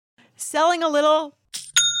Selling a little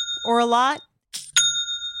or a lot?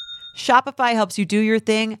 Shopify helps you do your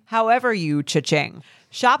thing however you cha-ching.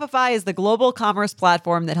 Shopify is the global commerce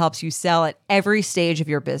platform that helps you sell at every stage of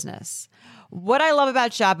your business. What I love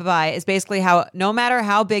about Shopify is basically how no matter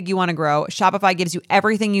how big you want to grow, Shopify gives you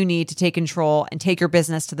everything you need to take control and take your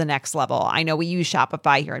business to the next level. I know we use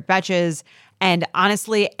Shopify here at Betches, and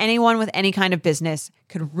honestly, anyone with any kind of business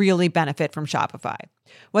could really benefit from Shopify.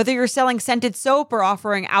 Whether you're selling scented soap or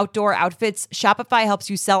offering outdoor outfits, Shopify helps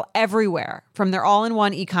you sell everywhere, from their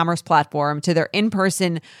all-in-one e-commerce platform to their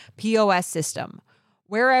in-person POS system.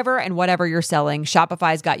 Wherever and whatever you're selling,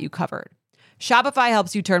 Shopify's got you covered. Shopify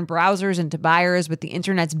helps you turn browsers into buyers with the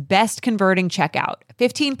internet's best converting checkout,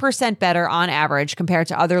 15% better on average compared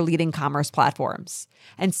to other leading commerce platforms.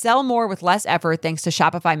 And sell more with less effort thanks to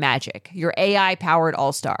Shopify Magic, your AI-powered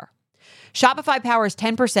all-star. Shopify powers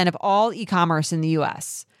 10% of all e-commerce in the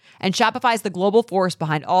U.S., and Shopify is the global force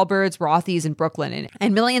behind Allbirds, Rothy's, and Brooklyn,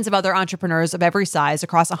 and millions of other entrepreneurs of every size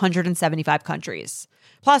across 175 countries.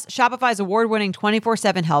 Plus, Shopify's award-winning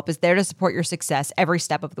 24/7 help is there to support your success every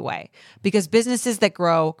step of the way, because businesses that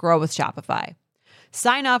grow, grow with Shopify.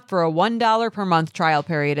 Sign up for a $1 per month trial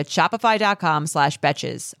period at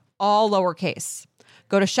shopify.com/betches, all lowercase.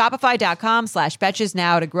 Go to shopify.com/betches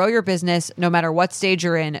now to grow your business no matter what stage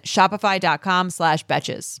you're in.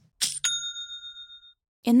 Shopify.com/betches.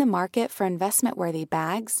 In the market for investment-worthy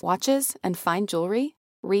bags, watches, and fine jewelry,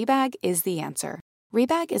 Rebag is the answer.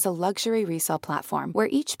 Rebag is a luxury resale platform where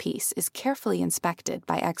each piece is carefully inspected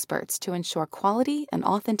by experts to ensure quality and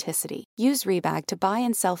authenticity. Use Rebag to buy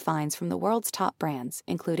and sell finds from the world's top brands,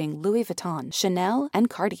 including Louis Vuitton, Chanel, and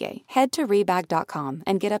Cartier. Head to Rebag.com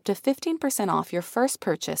and get up to 15% off your first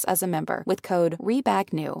purchase as a member with code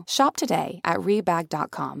REBAGNEW. Shop today at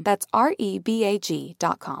Rebag.com. That's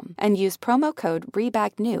REBAG.com. And use promo code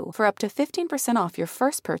REBAGNEW for up to 15% off your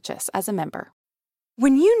first purchase as a member.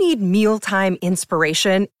 When you need mealtime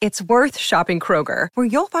inspiration, it's worth shopping Kroger, where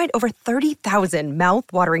you'll find over 30,000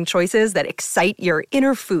 mouth-watering choices that excite your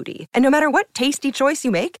inner foodie. And no matter what tasty choice you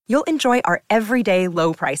make, you'll enjoy our everyday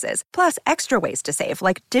low prices, plus extra ways to save,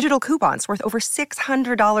 like digital coupons worth over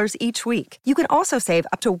 $600 each week. You can also save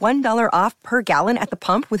up to $1 off per gallon at the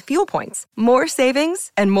pump with fuel points. More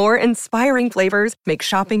savings and more inspiring flavors make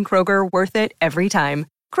shopping Kroger worth it every time.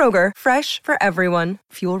 Kroger, fresh for everyone.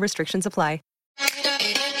 Fuel restrictions apply.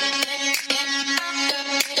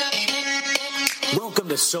 Welcome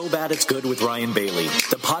to So Bad It's Good with Ryan Bailey,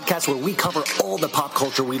 the podcast where we cover all the pop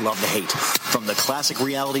culture we love to hate, from the classic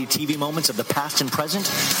reality TV moments of the past and present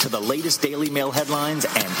to the latest Daily Mail headlines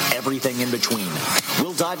and everything in between.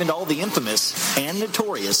 We'll dive into all the infamous and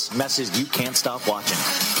notorious messes you can't stop watching.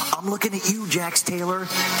 I'm looking at you, Jax Taylor.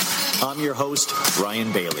 I'm your host,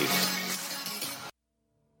 Ryan Bailey.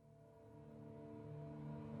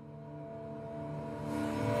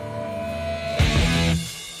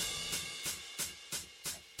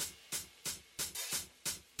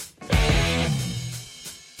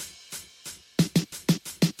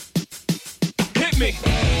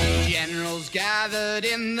 Generals gathered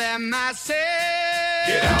in their masses.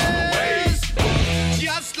 Get out the way.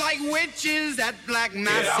 Just like witches at black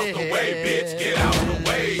masses. Get out the way, bitch. Get out the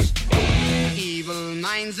way. Evil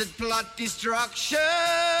minds that plot destruction.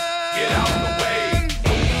 Get out the way.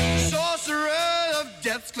 Sorcerer of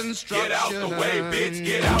death's construction. Get out the way, bitch.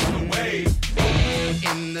 Get out the way.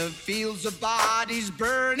 In the fields of bodies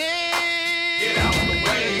burning. Get out the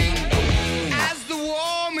way. As the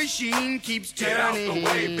war machine keeps turning. Get out the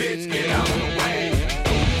way, bitch. Get out the way.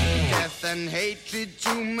 Death and hatred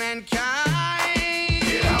to mankind.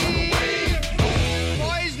 Get out the way.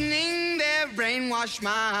 Poisoning their brainwashed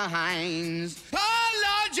minds. Oh,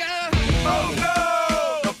 Lord, yeah. Oh,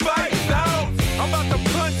 no. The fight's out. I'm about to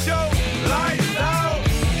punch your lights out.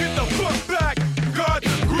 Get the fuck back. Guard the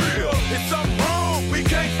grill. It's something wrong. We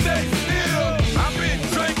can't stay still. I've been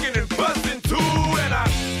drinking and busting too. And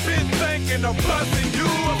I've been thinking of busting you.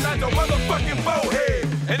 I'm not the motherfucking bowhead.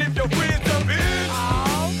 And if your friends jump in,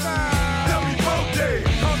 they'll be both dead.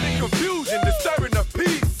 Causing confusion, disturbing the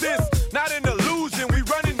peace. It's not an illusion. We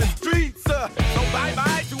running the streets. So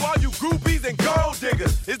bye-bye to all you groupies and gold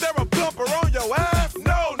diggers. Is there a bumper on your ass?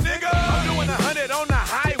 No, nigga. I'm doing 100 on the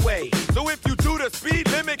highway. So if you do the speed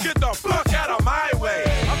limit, get the fuck out of my way.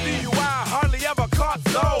 I'm DUI, hardly ever caught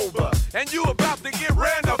sober. And you about to get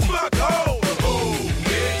ran the fuck over. Ooh,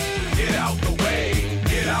 bitch, get out the way.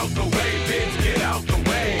 Get out the way, bitch, get out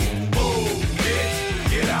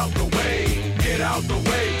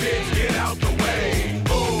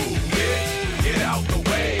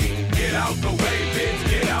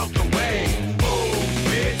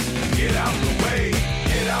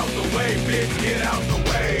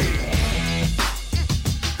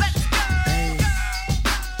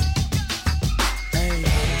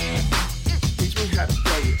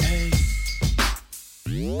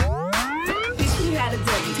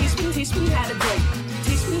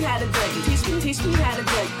how to Dougie. Teach me how to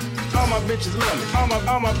Dougie. All my bitches love me.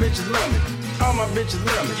 All my bitches love me. All my bitches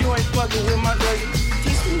love me. You ain't fucking with my Dougie.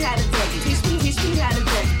 Teach me how to Dougie. Teach me how to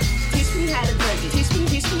Dougie. Teach me how to Dougie. Teach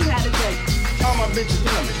me how to Dougie. All my bitches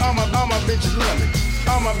love me. All my bitches love me.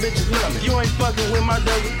 All my bitches love me. You ain't fucking with my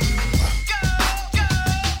Dougie.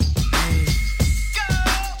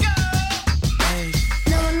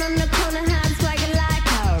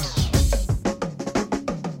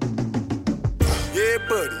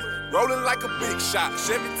 Rolling like a big shot,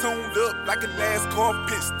 Chevy tuned up like a NASCAR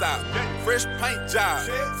pit stop. Fresh paint job,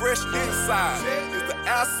 fresh inside. Is the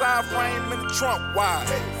outside frame in the trunk wide?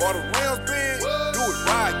 Or the rims big? Do it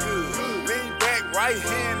right good. Lean back, right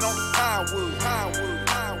hand on the pine wood.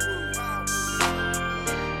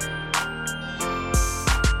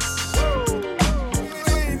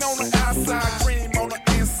 Clean on the outside, cream on the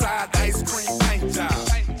inside. Ice cream paint job.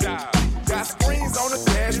 Got screens on the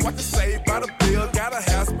dash, what to say by the bill. Got a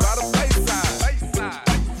house by the bayside.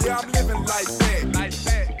 Yeah, I'm living like that.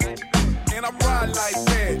 And I'm riding like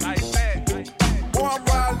that. Boy, I'm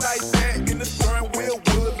riding like that. In the steering wheel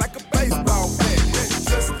wood like a baseball bat.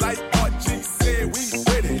 Just like RHOC said, we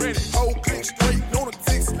ready. Whole click straight,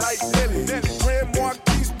 lunatics like Nelly. Grand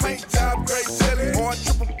Marquis paint job, great jelly. Or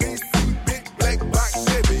triple BC, big black box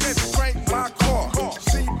Chevy. Crank my car,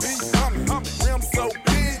 she be humming. Rim so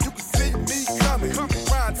big, you can see me coming.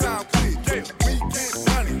 Prime time click, we get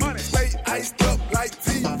money. Stay iced up like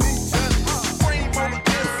TV Johnny. Cream on the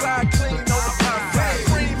inside, clean on the outside.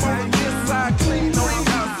 Cream on the inside, clean on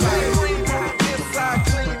the outside. Cream on the inside,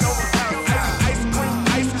 clean on the outside.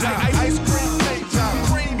 Ice cream paint job.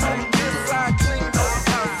 Cream on the inside, clean on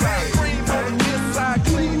the outside. Cream on the inside,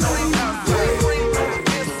 clean on the outside. Cream on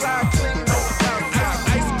the inside, clean on the outside.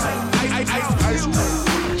 Ice cream.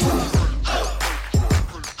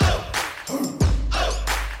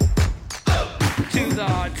 To the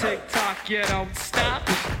TikTok, you don't stop.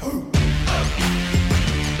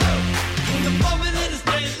 The moment in a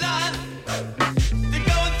straight line, they're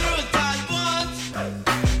going through a tight once.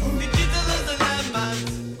 The diesel is the landmines,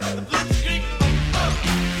 the blitzkrieg.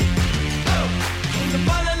 The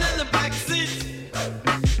pilot in the backseat,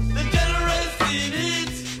 the generous seat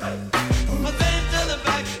hits. My fans in the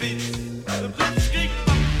backbeat, the blitzkrieg.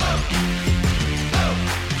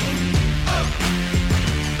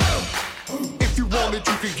 If you want it,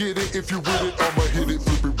 you can get it. If you with it, I'ma hit it,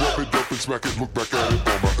 flip it, rub it up and smack it. Look back at it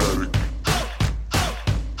on my attic.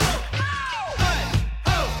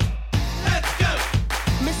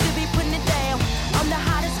 Mississippi putting it down. I'm the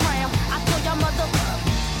hottest round. I told y'all mother,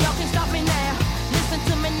 y'all can't stop me now. Listen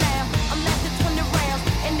to me now. I'm lasting 20 rounds.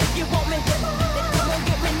 And if you want me, then come on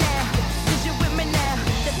get me now. Cause you with me now.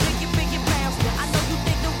 The biggie bounce. I know you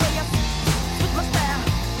think the way I switch my style.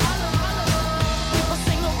 People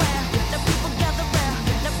sing around. Now people gather round.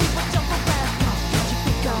 Now people jump around. Get your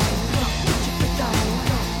freak on. Get your freak on.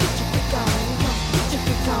 Get your freak on. Get your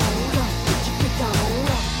freak on. Get your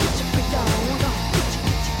freak on.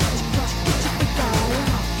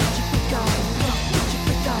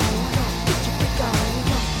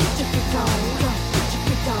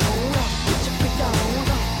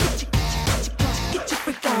 Get your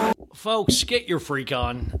freak on. Folks, get your freak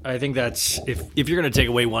on. I think that's, if you're going to take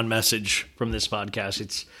away one message from this podcast,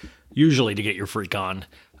 it's usually to get your freak on.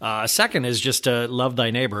 Second is just to love thy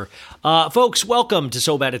neighbor. Folks, welcome to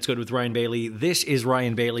So Bad It's Good with Ryan Bailey. This is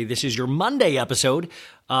Ryan Bailey. This is your Monday episode.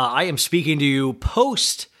 I am speaking to you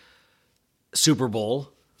post Super Bowl.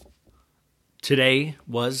 Today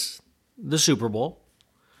was the Super Bowl.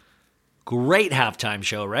 Great halftime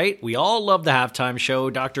show, right? We all love the halftime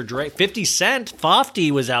show. Dr. Dre, 50 Cent,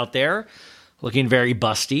 Fofty was out there looking very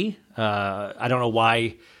busty. I don't know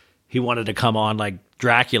why he wanted to come on like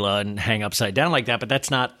Dracula and hang upside down like that, but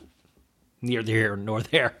that's not near here nor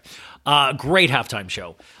there. Great halftime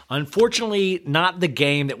show. Unfortunately, not the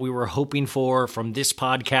game that we were hoping for from this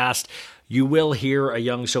podcast. You will hear a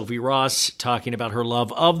young Sophie Ross talking about her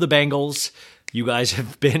love of the Bengals. You guys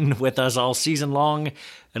have been with us all season long,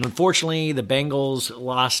 and unfortunately, the Bengals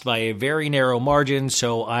lost by a very narrow margin,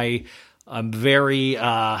 so I'm very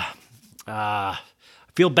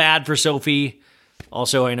feel bad for Sophie.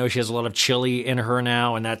 Also, I know she has a lot of chili in her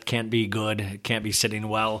now, and that can't be good. It can't be sitting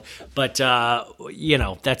well. But,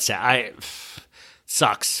 that's sad.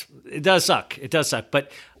 Sucks. It does suck. But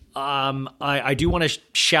I do want to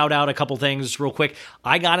shout out a couple things real quick.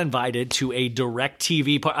 I got invited to a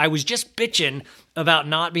DirecTV party. I was just bitching about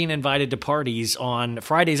not being invited to parties on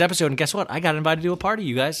Friday's episode, and guess what? I got invited to a party,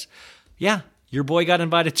 you guys. Yeah, your boy got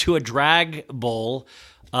invited to a drag bowl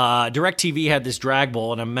DirecTV had this drag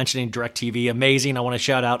bowl, and I'm mentioning DirecTV. Amazing. I want to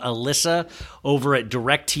shout out Alyssa over at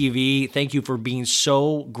DirecTV. Thank you for being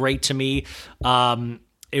so great to me.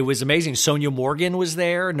 It was amazing. Sonia Morgan was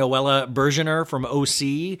there, Noella Bergener from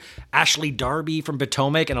OC, Ashley Darby from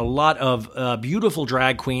Potomac, and a lot of beautiful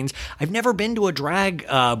drag queens. I've never been to a drag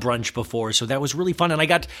brunch before, so that was really fun. And I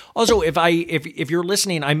got also, if you're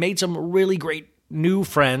listening, I made some really great new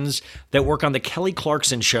friends that work on the Kelly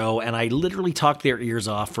Clarkson show, and I literally talked their ears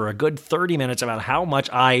off for a good 30 minutes about how much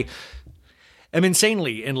I am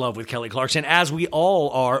insanely in love with Kelly Clarkson, as we all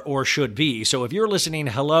are or should be. So if you're listening,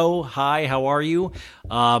 hello, hi, how are you?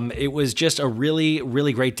 It was just a really,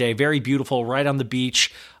 really great day. Very beautiful, right on the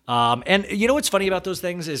beach. And you know what's funny about those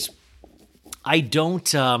things is I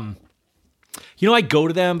don't... I go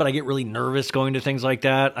to them, but I get really nervous going to things like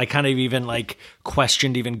that. I kind of even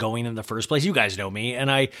questioned even going in the first place. You guys know me. And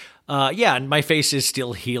and my face is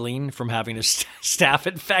still healing from having a staph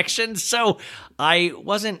infection. So I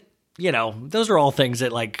wasn't, those are all things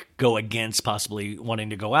that go against possibly wanting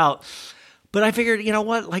to go out. But I figured, you know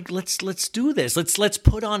what, let's do this. Let's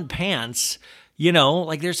put on pants.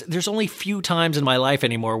 There's only few times in my life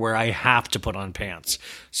anymore where I have to put on pants.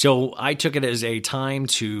 So I took it as a time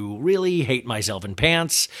to really hate myself in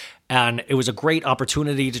pants. And it was a great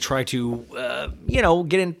opportunity to try to,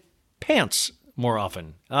 get in pants more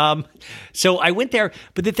often. So I went there.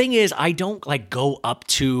 But the thing is, I don't go up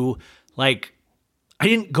to I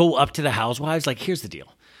didn't go up to the housewives. Here's the deal.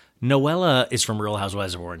 Noella is from Real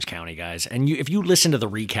Housewives of Orange County, guys. And if you listen to the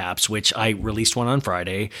recaps, which I released one on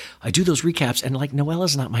Friday, I do those recaps, and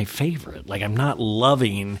Noella's not my favorite. I'm not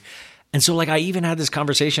loving. And so I even had this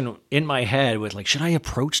conversation in my head with should I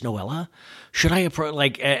approach Noella? Should I approach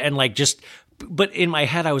but in my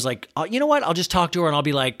head I was you know what? I'll just talk to her and I'll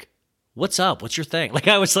be like, what's up? What's your thing?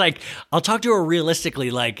 I was I'll talk to her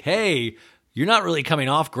realistically, hey, you're not really coming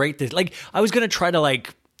off great. I was going to try to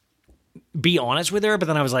be honest with her, but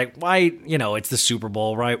then I was why, it's the Super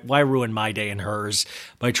Bowl, right? Why ruin my day and hers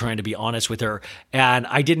by trying to be honest with her? And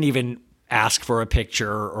I didn't even ask for a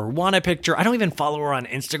picture or want a picture. I don't even follow her on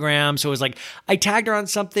Instagram. So it was I tagged her on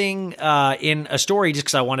something in a story just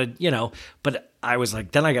because I wanted, but I was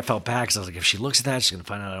then I felt bad because I was if she looks at that, she's going to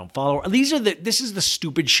find out I don't follow her. This is the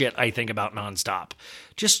stupid shit I think about nonstop.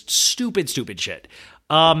 Just stupid shit.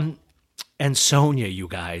 And Sonia, you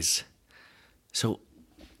guys. So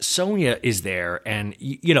Sonia is there, and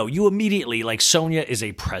you immediately Sonia is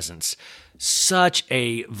a presence. Such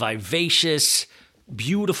a vivacious,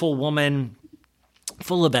 beautiful woman,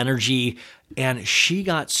 full of energy, and she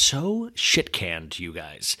got so shit canned, you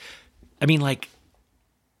guys. I mean,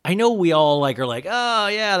 I know we all are oh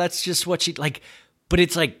yeah, that's just what she but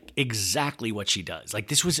it's exactly what she does.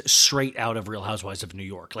 This was straight out of Real Housewives of New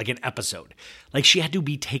York, an episode. She had to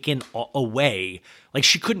be taken away.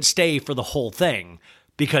 She couldn't stay for the whole thing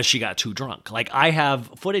because she got too drunk. I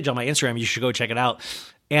have footage on my Instagram. You should go check it out.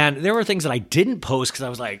 And there were things that I didn't post because I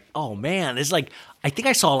was oh man, this is I think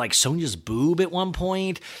I saw Sonia's boob at one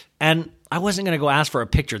point, and I wasn't going to go ask for a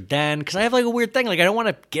picture then because I have a weird thing. I don't want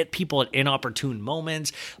to get people at inopportune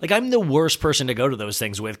moments. I'm the worst person to go to those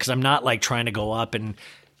things with because I'm not trying to go up and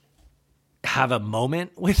have a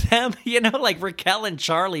moment with them, Raquel and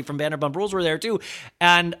Charlie from Vanderpump Rules were there too.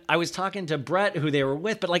 And I was talking to Brett, who they were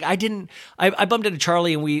with, but I bumped into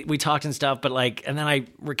Charlie and we talked and stuff, but and then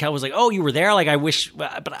Raquel was oh, you were there? I wish,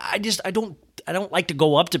 but I don't like to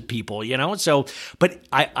go up to people, So, but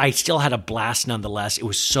I still had a blast nonetheless. It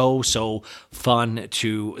was so fun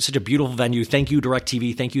such a beautiful venue. Thank you,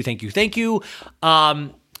 DirecTV. Thank you.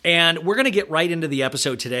 And we're going to get right into the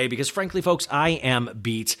episode today because frankly, folks, I am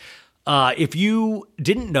beat. If you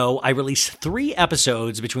didn't know, I released 3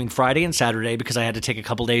 episodes between Friday and Saturday because I had to take a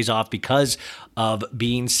couple days off because of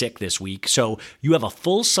being sick this week. So you have a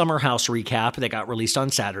full Summer House recap that got released on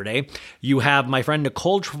Saturday. You have my friend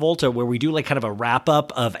Nicole Travolta where we do kind of a wrap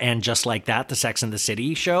up of And Just Like That, the Sex and the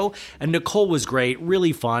City show. And Nicole was great,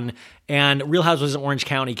 really fun. And Real Housewives of Orange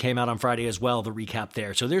County came out on Friday as well, the recap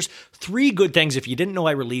there. So there's 3 good things. If you didn't know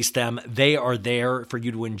I released them, they are there for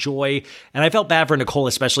you to enjoy. And I felt bad for Nicole,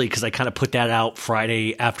 especially because I kind of put that out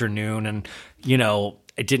Friday afternoon and,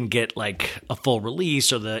 it didn't get a full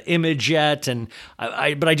release or the image yet. And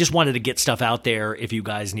but I just wanted to get stuff out there if you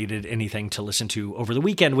guys needed anything to listen to over the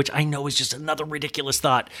weekend, which I know is just another ridiculous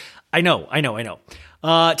thought. I know.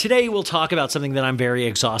 Today we'll talk about something that I'm very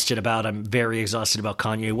exhausted about. I'm very exhausted about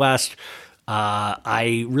Kanye West.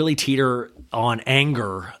 I really teeter on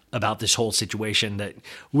anger about this whole situation that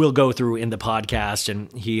we'll go through in the podcast.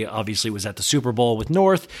 And he obviously was at the Super Bowl with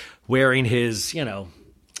North wearing his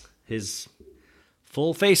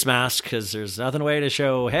full face mask because there's nothing way to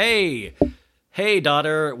show, hey, hey,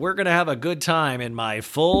 daughter, we're going to have a good time in my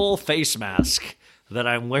full face mask that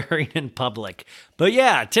I'm wearing in public. But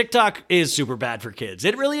yeah, TikTok is super bad for kids.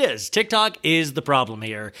 It really is. TikTok is the problem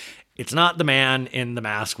here. It's not the man in the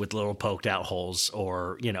mask with little poked out holes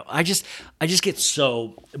or, I just get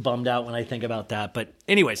so bummed out when I think about that. But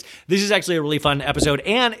anyways, this is actually a really fun episode,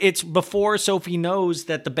 and it's before Sophie knows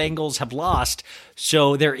that the Bengals have lost.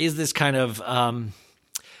 So there is this kind of,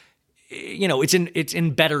 it's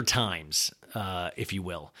in better times, if you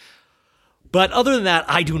will. But other than that,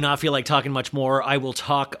 I do not feel like talking much more. I will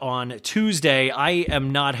talk on Tuesday. I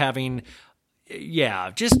am not having...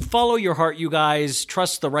 Yeah, just follow your heart, you guys.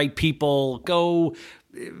 Trust the right people. Go,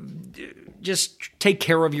 just take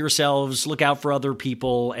care of yourselves. Look out for other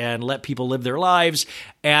people and let people live their lives.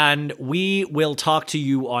 And we will talk to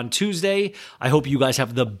you on Tuesday. I hope you guys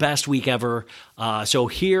have the best week ever. So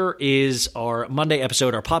here is our Monday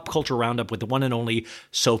episode, our Pop Culture Roundup with the one and only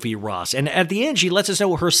Sophie Ross. And at the end, she lets us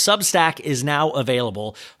know her Substack is now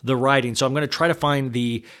available, the writing. So I'm going to try to find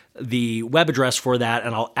the web address for that,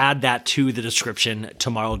 and I'll add that to the description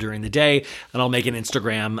tomorrow during the day, and I'll make an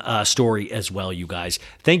Instagram story as well, you guys.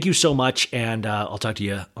 Thank you so much, and I'll talk to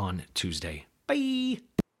you on Tuesday. Bye.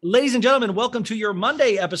 Ladies and gentlemen, welcome to your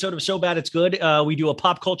Monday episode of So Bad It's Good. We do a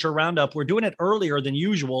pop culture roundup. We're doing it earlier than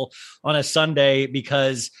usual on a Sunday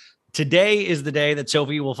because today is the day that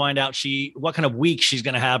Sophie will find out what kind of week she's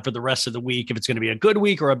going to have for the rest of the week, if it's going to be a good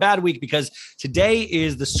week or a bad week, because today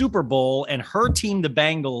is the Super Bowl and her team, the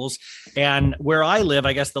Bengals, and where I live,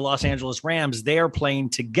 I guess the Los Angeles Rams, they're playing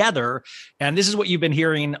together. And this is what you've been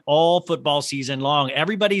hearing all football season long.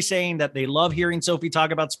 Everybody's saying that they love hearing Sophie talk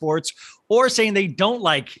about sports or saying they don't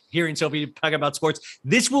like hearing Sophie talk about sports.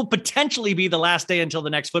 This will potentially be the last day until the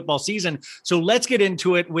next football season. So let's get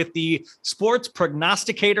into it with the sports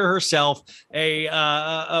prognosticator herself,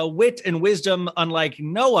 a wit and wisdom unlike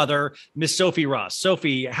no other, Miss Sophie Ross.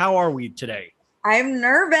 Sophie, how are we today? I'm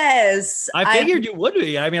nervous. I figured you would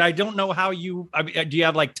be. I mean, I don't know how do you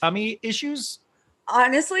have like tummy issues?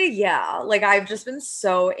 Honestly, yeah. Like I've just been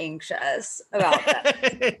so anxious about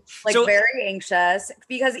this. Very anxious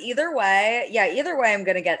because either way, I'm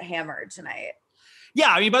going to get hammered tonight.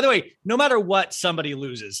 Yeah. I mean, by the way, no matter what, somebody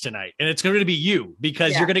loses tonight, and it's going to be you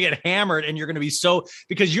because you're going to get hammered and you're going to be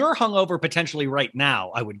because you're hungover potentially right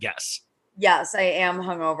now, I would guess. Yes, I am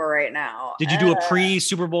hungover right now. Did you do a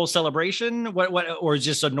pre-Super Bowl celebration? What, or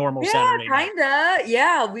just a normal Saturday night? Kinda.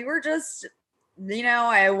 Yeah, we were just,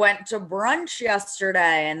 I went to brunch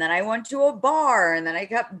yesterday, and then I went to a bar, and then I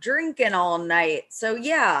kept drinking all night. So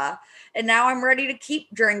yeah, and now I'm ready to keep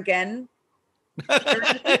drinking during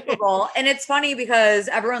the Super Bowl. And it's funny because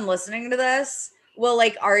everyone listening to this will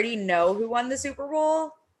already know who won the Super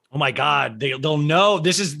Bowl. Oh my God, they'll know.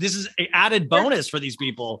 This is an added bonus for these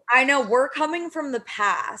people. I know, we're coming from the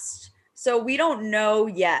past, so we don't know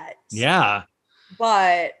yet. Yeah.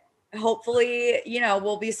 But hopefully,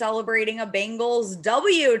 we'll be celebrating a Bengals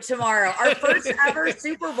W tomorrow, our first ever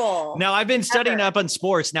Super Bowl. Now, I've been studying up on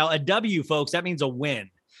sports. Now, a W, folks, that means a win.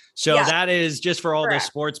 So that is just for all the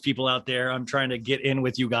sports people out there. I'm trying to get in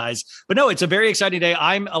with you guys. But no, it's a very exciting day.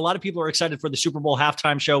 A lot of people are excited for the Super Bowl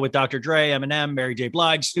halftime show with Dr. Dre, Eminem, Mary J.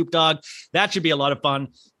 Blige, Snoop Dogg. That should be a lot of fun.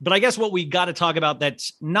 But I guess what we got to talk about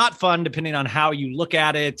that's not fun, depending on how you look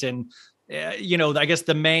at it. And, I guess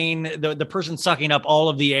the person sucking up all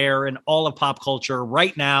of the air and all of pop culture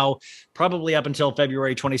right now, probably up until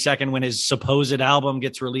February 22nd, when his supposed album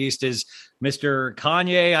gets released, is Mr.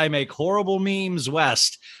 Kanye, I Make Horrible Memes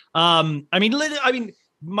West. I mean,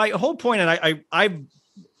 my whole point, and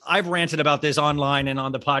I've ranted about this online and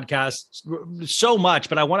on the podcast so much,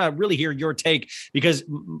 but I want to really hear your take, because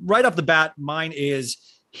right off the bat, mine is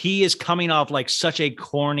he is coming off like such a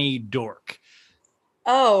corny dork.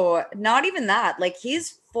 Oh, not even that.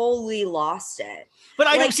 He's fully lost it. But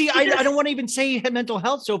I don't want to even say mental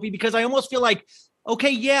health, Sophie, because I almost feel like,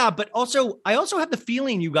 okay, yeah, but I also have the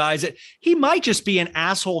feeling, you guys, that he might just be an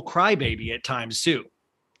asshole crybaby at times too.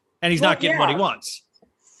 And he's not getting what he wants.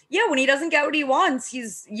 Yeah, when he doesn't get what he wants,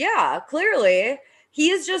 clearly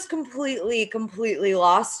he is just completely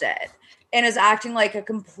lost it and is acting like a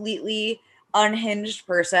completely unhinged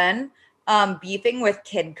person, beefing with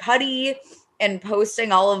Kid Cudi and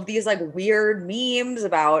posting all of these weird memes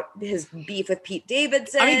about his beef with Pete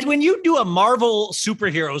Davidson. I mean, when you do a Marvel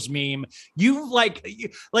superheroes meme,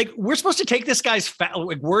 we're supposed to take this guy's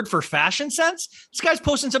word for fashion sense. This guy's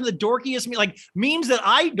posting some of the dorkiest memes that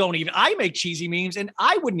I make cheesy memes, and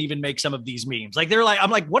I wouldn't even make some of these memes.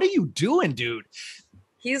 I'm like, what are you doing, dude?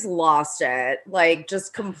 He's lost it,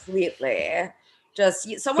 just completely.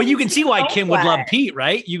 Someone. But you can see why Kim would love way. Pete,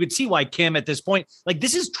 right? You could see why Kim at this point, like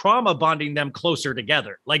this is trauma bonding them closer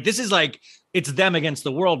together. Like this is like, it's them against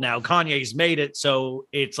the world now. Kanye's made it. So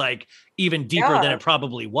it's like even deeper than it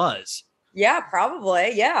probably was. Yeah,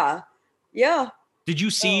 probably. Yeah. Yeah. Did you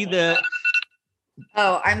see the...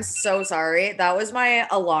 Oh, I'm so sorry. That was my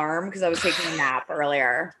alarm because I was taking a nap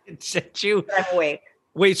earlier. It sent you. I'm awake.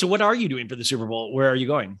 Wait, so what are you doing for the Super Bowl? Where are you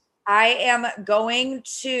going? I am going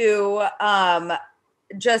to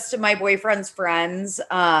just my boyfriend's friends.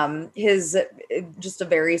 His just a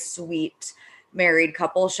very sweet married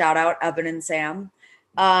couple. Shout out Evan and Sam.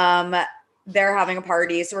 They're having a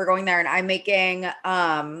party, so we're going there, and I'm making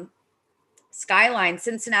Skyline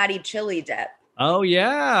Cincinnati chili dip. Oh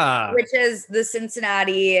yeah, which is the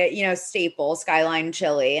Cincinnati, staple Skyline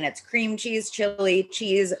chili, and it's cream cheese, chili,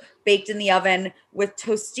 cheese baked in the oven with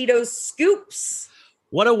Tostitos scoops.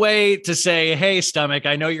 What a way to say, hey, stomach,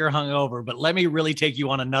 I know you're hungover, but let me really take you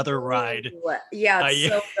on another ride. Yeah, it's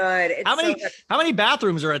so good. It's how many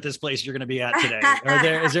bathrooms are at this place you're going to be at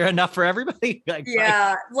today? Is there enough for everybody?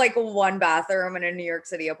 Like one bathroom in a New York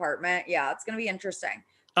City apartment. Yeah, it's going to be interesting.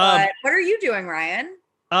 But what are you doing, Ryan?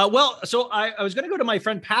 So I was going to go to my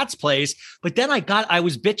friend Pat's place, but then I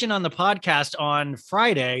was bitching on the podcast on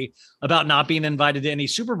Friday about not being invited to any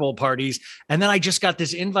Super Bowl parties. And then I just got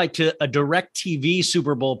this invite to a DirecTV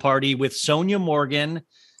Super Bowl party with Sonia Morgan,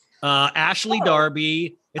 Ashley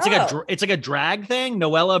Darby. It's like a drag thing.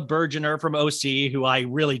 Noella Bergener from OC, who I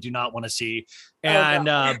really do not want to see. And,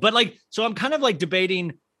 so I'm kind of like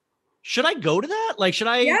debating, should I go to that? Like, should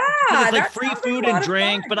I? Yeah, it's like free food and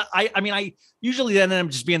drink. But I usually then I'm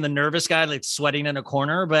just being the nervous guy, like sweating in a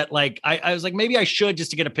corner. But like, I was like, maybe I should just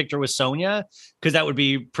to get a picture with Sonia because that would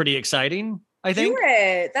be pretty exciting. I think. Do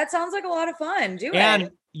it. That sounds like a lot of fun. Do and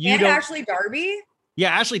it. And Ashley Darby. Yeah,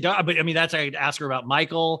 Ashley Darby. But that's I'd ask her about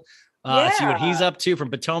Michael. See what he's up to from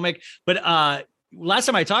Potomac. But last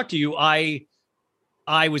time I talked to you,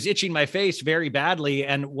 I was itching my face very badly.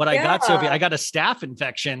 And what I got, Sophie, I got a staph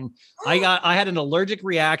infection. I had an allergic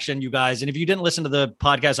reaction, you guys. And if you didn't listen to the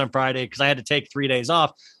podcast on Friday, because I had to take 3 days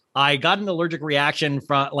off, I got an allergic reaction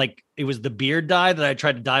from it was the beard dye that I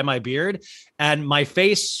tried to dye my beard. And my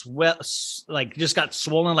face just got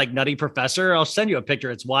swollen like Nutty Professor. I'll send you a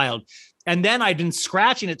picture. It's wild. And then I'd been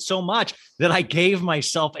scratching it so much that I gave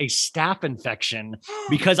myself a staph infection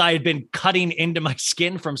because I had been cutting into my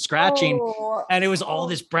skin from scratching. And it was all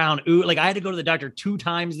this brown ooze. Like I had to go to the doctor 2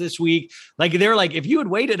 times this week. Like they're like, if you had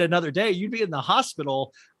waited another day, you'd be in the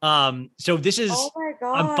hospital. So this is,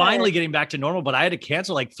 I'm finally getting back to normal, but I had to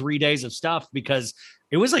cancel like 3 days of stuff because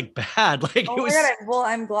it was like bad. Like it was. My God. Well,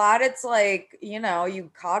 I'm glad it's like,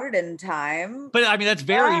 you caught it in time. But that's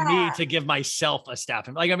very me to give myself a staph.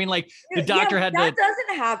 The doctor had that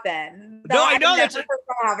doesn't happen. No, I know that's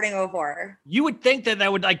happening before. You would think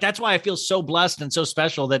that would that's why I feel so blessed and so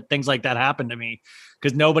special that things like that happen to me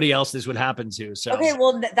because nobody else this would happen to. So okay,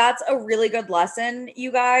 well, that's a really good lesson,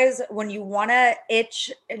 you guys. When you want to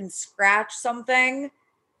itch and scratch something,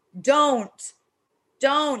 don't.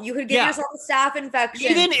 You could give yourself a staph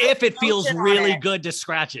infection. Even if it feels really good to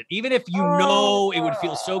scratch it. Even if it would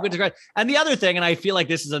feel so good to scratch. And the other thing, and I feel like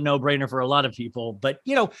this is a no-brainer for a lot of people, but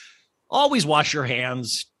always wash your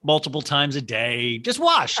hands multiple times a day. Just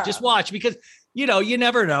wash because you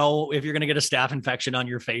never know if you're going to get a staph infection on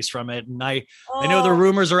your face from it. And I know the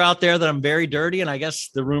rumors are out there that I'm very dirty, and I guess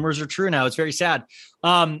the rumors are true now. It's very sad.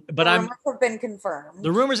 But the rumors have been confirmed.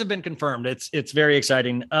 The rumors have been confirmed. It's very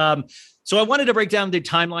exciting. So I wanted to break down the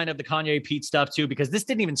timeline of the Kanye Pete stuff too, because this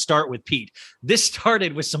didn't even start with Pete. This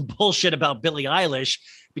started with some bullshit about Billie Eilish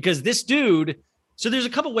because this dude. So there's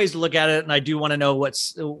a couple ways to look at it. And I do want to know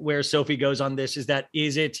where Sophie goes on this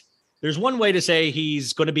there's one way to say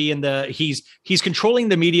he's going to be he's controlling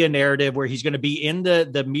the media narrative where he's going to be in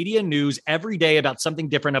the media news every day about something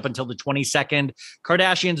different up until the 22nd.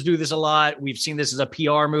 Kardashians do this a lot. We've seen this as a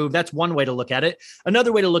PR move. That's one way to look at it.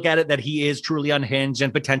 Another way to look at it, that he is truly unhinged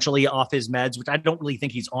and potentially off his meds, which I don't really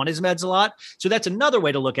think he's on his meds a lot. So that's another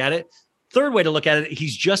way to look at it. Third way to look at it,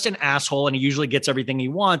 he's just an asshole and he usually gets everything he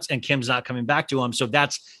wants and Kim's not coming back to him. So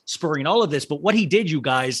that's spurring all of this. But what he did, you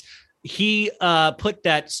guys, he put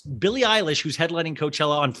that Billie Eilish, who's headlining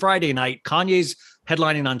Coachella on Friday night, Kanye's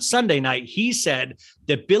headlining on Sunday night. He said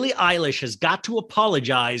that Billie Eilish has got to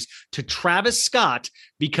apologize to Travis Scott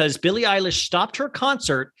because Billie Eilish stopped her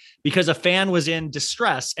concert because a fan was in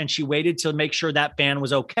distress and she waited to make sure that fan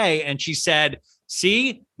was okay. And she said,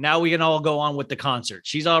 See, now we can all go on with the concert.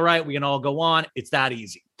 She's all right. We can all go on. It's that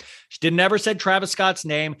easy. She never said Travis Scott's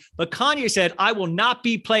name, but Kanye said, I will not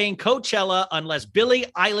be playing Coachella unless Billie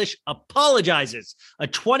Eilish apologizes. A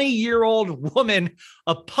 20-year-old woman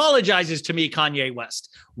apologizes to me, Kanye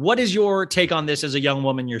West. What is your take on this as a young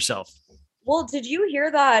woman yourself? Well, did you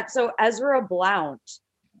hear that? So Ezra Blount,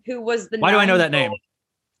 who was the Why do I know that name?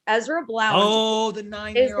 Ezra Blount. Oh, the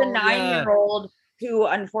 9-year-old. Is the 9-year-old who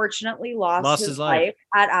unfortunately lost his life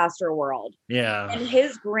at Astroworld. Yeah. And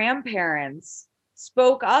his grandparents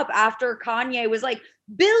spoke up after Kanye was like,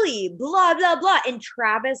 Billy, blah, blah, blah. And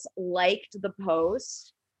Travis liked the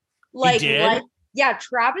post. He did? Yeah,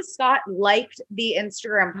 Travis Scott liked the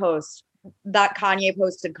Instagram post that Kanye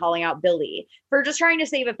posted calling out Billy for just trying to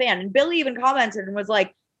save a fan. And Billy even commented and was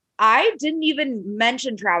like, I didn't even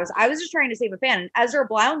mention Travis. I was just trying to save a fan. And Ezra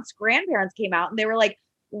Blount's grandparents came out and they were like,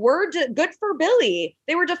 good for Billy.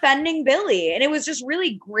 They were defending Billy. And it was just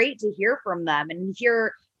really great to hear from them and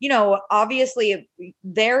hear, you know, obviously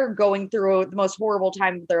they're going through the most horrible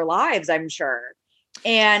time of their lives, I'm sure.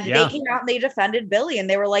 And they came out and they defended Billy and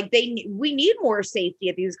they were like, we need more safety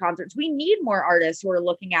at these concerts. We need more artists who are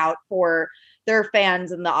looking out for their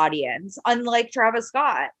fans and the audience, unlike Travis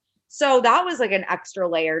Scott. So that was like an extra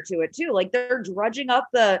layer to it too. Like they're drudging up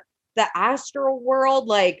the Astro World,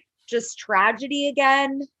 like just tragedy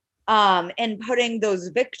again, and putting those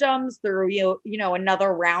victims through, you know,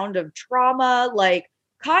 another round of trauma. Like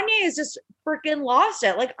Kanye is just freaking lost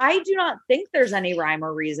it. Like, I do not think there's any rhyme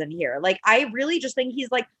or reason here. Like, I really just think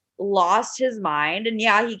he's like lost his mind and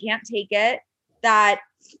yeah, he can't take it. And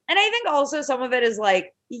I think also some of it is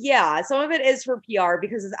like, yeah, some of it is for PR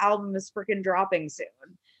because his album is freaking dropping soon.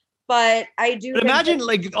 But I do imagine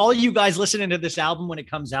like all you guys listening to this album when it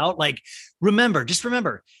comes out, like, remember,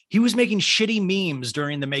 he was making shitty memes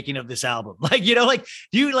during the making of this album. Like, you know, like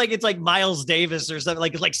it's like Miles Davis or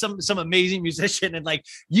something, like some amazing musician. And like,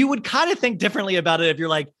 you would kind of think differently about it if you're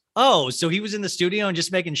like, oh, so he was in the studio and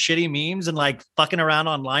just making shitty memes and like fucking around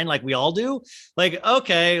online like we all do. Like,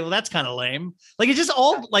 okay, well, that's kind of lame. Like, it just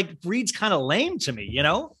all like reads kind of lame to me, you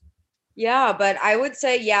know? Yeah, but I would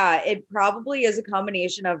say, yeah, it probably is a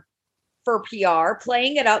combination of for PR,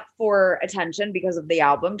 playing it up for attention because of the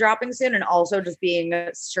album dropping soon, and also just being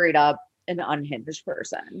straight up an unhinged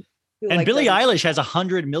person. And Billie Eilish has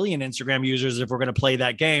 100 million Instagram users if we're going to play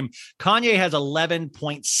that game. Kanye has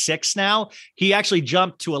 11.6 now. He actually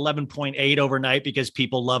jumped to 11.8 overnight because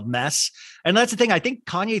people love mess. And that's the thing. I think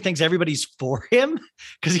Kanye thinks everybody's for him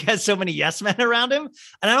because he has so many yes men around him.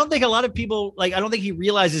 And I don't think a lot of people, like, I don't think he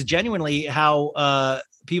realizes genuinely how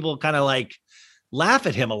people kind of like laugh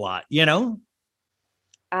at him a lot, you know?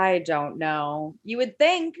 I don't know. You would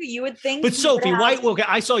think. But Sophie, why? Okay,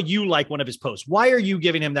 I saw you like one of his posts. Why are you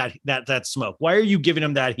giving him that smoke? Why are you giving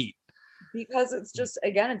him that heat? Because it's just,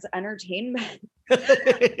 again, it's entertainment.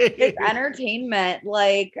 It's entertainment.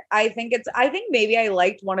 Like, I think maybe I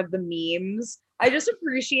liked one of the memes. I just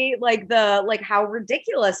appreciate how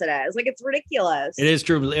ridiculous it is. Like, it's ridiculous. It is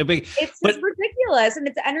true. It's just ridiculous and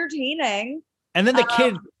it's entertaining. And then the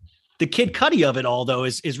Kid Cudi of it all, though,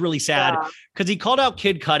 is really sad because he called out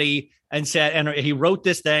Kid Cudi and said, and he wrote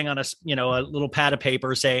this thing on a little pad of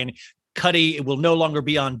paper saying Cudi will no longer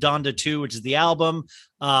be on Donda 2, which is the album,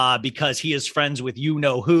 because he is friends with you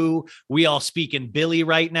know who. We all speak in Billy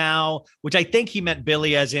right now, which I think he meant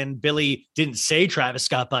Billy as in Billy didn't say Travis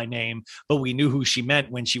Scott by name, but we knew who she meant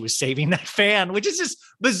when she was saving that fan, which is just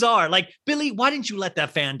bizarre. Like, Billy, why didn't you let that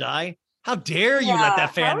fan die? How dare you let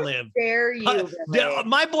that fan live? How dare you?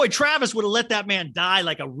 My boy Travis would have let that man die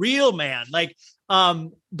like a real man. Like,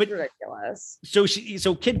 but ridiculous. So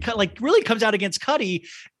Kid Cudi like really comes out against Cudi,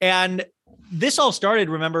 and this all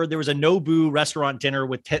started. Remember, there was a Nobu restaurant dinner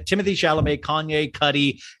with Timothy Chalamet, Kanye,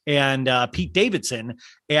 Cudi, and Pete Davidson.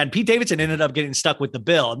 And Pete Davidson ended up getting stuck with the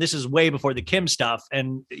bill. And this is way before the Kim stuff.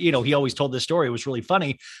 And he always told this story. It was really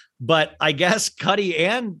funny. But I guess Cudi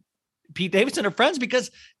and Pete Davidson are friends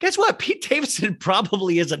because guess what? Pete Davidson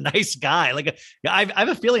probably is a nice guy. Like, I have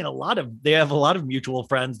a feeling they have a lot of mutual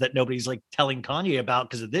friends that nobody's like telling Kanye about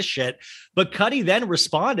because of this shit. But Cudi then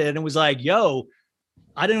responded and was like, yo,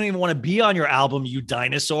 I didn't even want to be on your album, you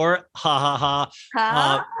dinosaur. Ha ha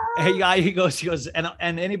ha. Hey guy, he goes, and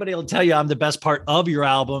anybody will tell you I'm the best part of your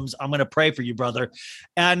albums. I'm going to pray for you, brother.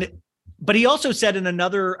 But he also said in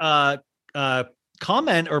another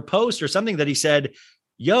comment or post or something that he said,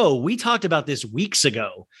 yo, we talked about this weeks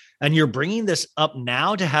ago and you're bringing this up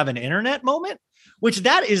now to have an internet moment, which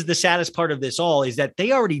that is the saddest part of this all is that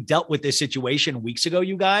they already dealt with this situation weeks ago,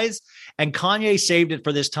 you guys, and Kanye saved it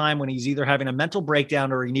for this time when he's either having a mental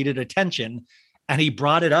breakdown or he needed attention and he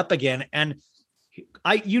brought it up again. And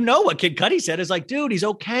what Kid Cudi said is like, dude, he's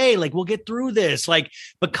okay. Like, we'll get through this. Like,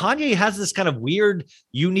 but Kanye has this kind of weird,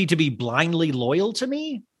 you need to be blindly loyal to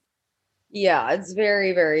me. Yeah, it's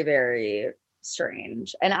very, very, very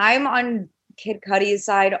strange. And I'm on Kid Cudi's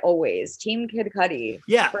side always. Team Kid Cudi.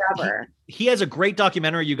 Yeah. Forever. He has a great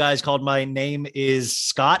documentary, you guys, called My Name is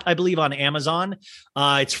Scott, I believe, on Amazon.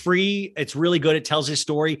 It's free. It's really good. It tells his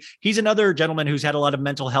story. He's another gentleman who's had a lot of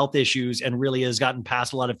mental health issues and really has gotten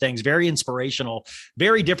past a lot of things. Very inspirational,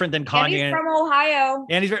 very different than Kanye. And he's from Ohio.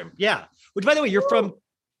 And he's, yeah. Which, by the way, you're from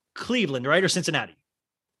Cleveland, right? Or Cincinnati?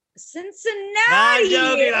 Cincinnati. I'm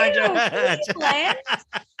joking. Cleveland.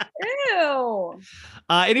 Ew.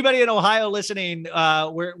 Anybody in Ohio listening,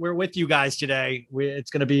 we're with you guys today.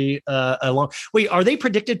 It's going to be a long. Wait, are they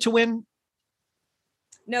predicted to win?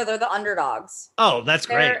 No, they're the underdogs. Oh, that's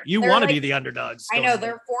great. You want to be the underdogs. I know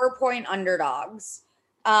they're 4-point underdogs.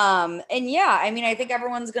 And yeah, I mean, I think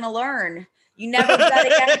everyone's going to learn. You never bet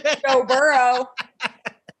against Joe Burrow.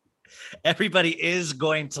 Everybody is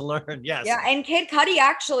going to learn. Yes. Yeah. And Kid Cudi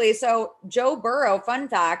actually. So Joe Burrow, fun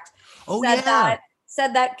fact, said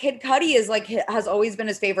that Kid Cudi is like, has always been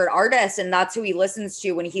his favorite artist. And that's who he listens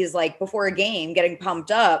to when he's like before a game getting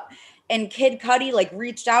pumped up. And Kid Cudi like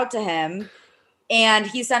reached out to him and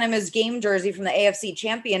he sent him his game jersey from the AFC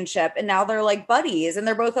Championship. And now they're like buddies and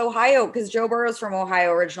they're both Ohio because Joe Burrow's from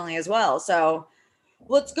Ohio originally as well. So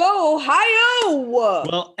let's go Ohio.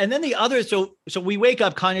 Well, and then the other, so we wake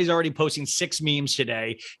up, Kanye's already posting 6 memes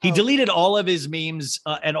today. He deleted all of his memes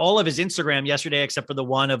and all of his Instagram yesterday, except for the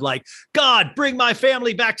one of like, God, bring my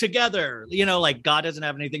family back together. You know, like God doesn't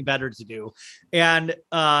have anything better to do. And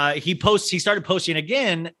he started posting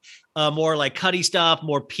again, more like Cudi stuff,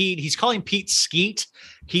 more Pete. He's calling Pete Skeet.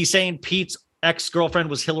 He's saying Pete's ex-girlfriend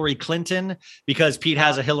was Hillary Clinton because Pete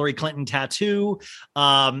has a Hillary Clinton tattoo.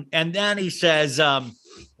 And then he says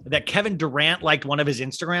that Kevin Durant liked one of his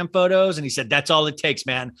Instagram photos. And he said, that's all it takes,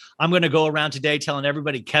 man. I'm going to go around today telling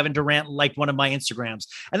everybody Kevin Durant liked one of my Instagrams.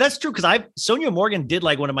 And that's true because Sonia Morgan did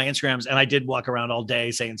like one of my Instagrams. And I did walk around all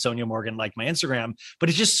day saying Sonia Morgan liked my Instagram. But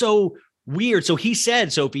it's just so weird. So he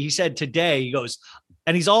said, Sophie, he said today, he goes,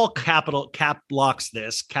 and he's all cap locks.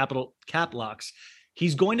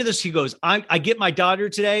 He's going to this. He goes, I get my daughter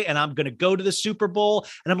today and I'm going to go to the Super Bowl.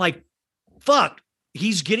 And I'm like, fuck,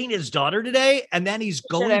 he's getting his daughter today. And then he's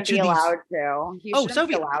going to allowed to.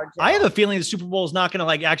 Sophie, I have a feeling the Super Bowl is not going to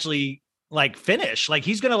like actually like finish. Like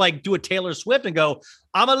he's going to like do a Taylor Swift and go,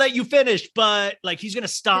 I'm going to let you finish. But like, he's going to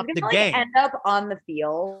stop the game. End up on the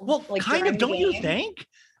field. Well, like, kind of, don't you think?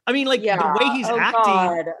 I mean, like the way he's acting,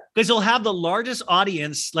 God. because he'll have the largest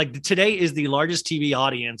audience. Like today is the largest TV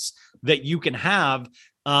audience that you can have.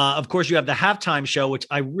 Of course, you have the halftime show, which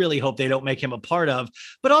I really hope they don't make him a part of.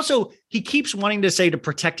 But also, he keeps wanting to say to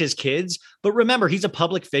protect his kids. But remember, he's a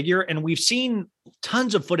public figure, and we've seen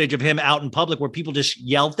tons of footage of him out in public where people just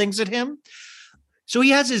yell things at him. So he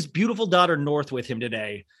has his beautiful daughter, North, with him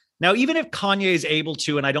today. Now, even if Kanye is able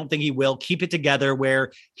to, and I don't think he will, keep it together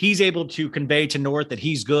where he's able to convey to North that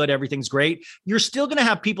he's good, everything's great, you're still going to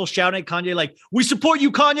have people shouting at Kanye like, we support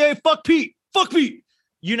you, Kanye, fuck Pete,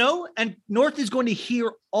 you know? And North is going to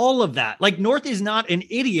hear all of that. Like, North is not an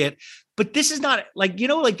idiot, but this is not like, you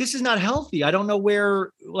know, like this is not healthy. I don't know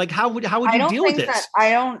where, like, how would you deal with this?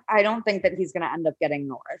 I don't think that he's going to end up getting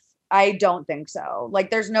North. I don't think so.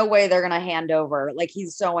 Like, there's no way they're going to hand over. Like,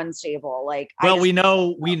 he's so unstable. Like, well, we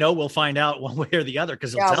know we'll find out one way or the other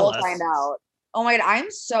because he'll tell us. We'll find out. Oh my God,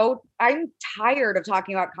 I'm tired of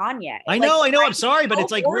talking about Kanye. I know. I'm sorry, but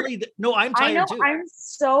it's like really, no, I'm tired too. I'm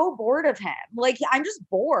so bored of him. Like, I'm just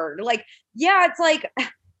bored. Like, yeah, it's like,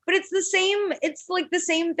 but it's the same. It's like the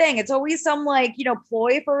same thing. It's always some like, you know,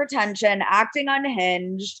 ploy for attention, acting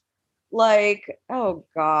unhinged. Like, oh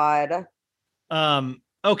God.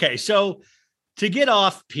 Okay, so to get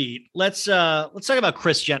off Pete, let's talk about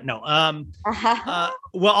Chris Jenner. No,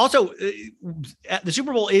 well, also the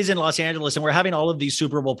Super Bowl is in Los Angeles, and we're having all of these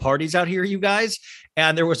Super Bowl parties out here, you guys.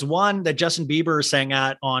 And there was one that Justin Bieber sang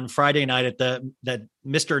at on Friday night at the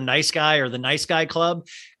Mr. Nice Guy or the Nice Guy Club,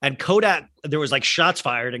 and Kodak. There was like shots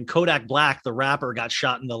fired, and Kodak Black, the rapper, got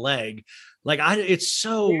shot in the leg. Like, it's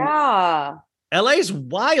so. Yeah. LA is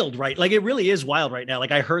wild, right? Like, it really is wild right now.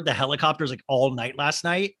 Like, I heard the helicopters like all night last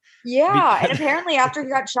night. Yeah. And apparently after he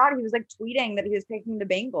got shot, he was like tweeting that he was picking the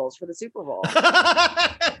Bengals for the Super Bowl.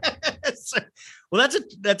 Well,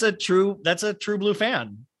 that's a true blue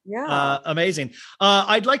fan. Yeah. Amazing.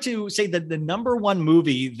 I'd like to say that the number one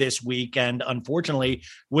movie this weekend, unfortunately,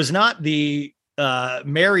 was not the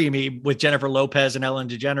Marry Me with Jennifer Lopez and Owen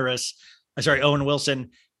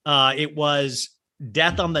Wilson. It was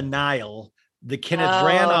Death on the Nile, the Kenneth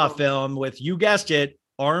Branagh film with, you guessed it,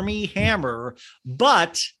 Army Hammer.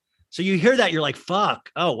 But so you hear that, you're like, fuck.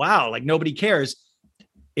 Oh, wow. Like nobody cares.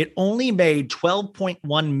 It only made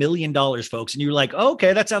 $12.1 million, folks. And you're like, oh,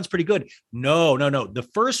 okay, that sounds pretty good. No. The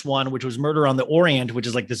first one, which was Murder on the Orient, which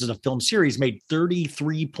is like, this is a film series, made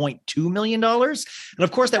 $33.2 million. And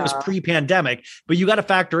of course, that was pre-pandemic, but you got to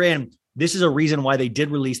factor in, this is a reason why they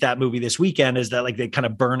did release that movie this weekend, is that like they kind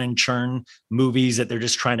of burn and churn movies that they're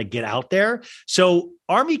just trying to get out there. So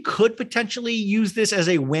Army could potentially use this as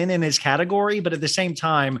a win in his category, but at the same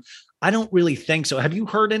time, I don't really think so. Have you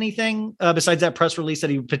heard anything besides that press release that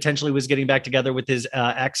he potentially was getting back together with his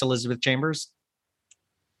ex, Elizabeth Chambers?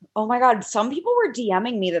 Oh my God. Some people were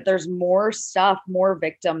DMing me that there's more stuff, more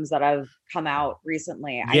victims that have come out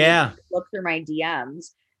recently. Yeah. I need to look through my DMs.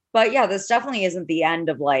 But yeah, this definitely isn't the end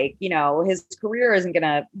of like, you know, his career isn't going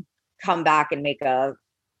to come back and make a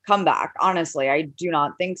comeback. Honestly, I do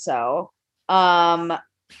not think so. I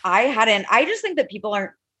just think that people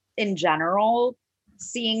aren't in general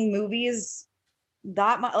seeing movies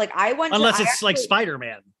that much. Like unless it's like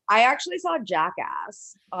Spider-Man. I actually saw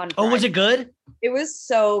Jackass on Friday. Oh, was it good? It was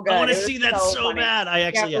so good. I want to see that so bad.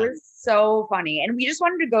 It was so funny. And we just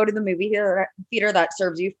wanted to go to the movie theater that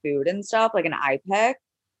serves you food and stuff, like an iPic.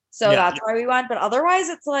 So that's why we went. But otherwise,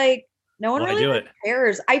 it's like no one really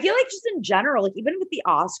cares. I feel like just in general, like even with the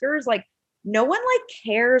Oscars, like no one like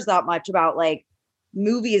cares that much about like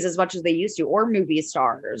movies as much as they used to, or movie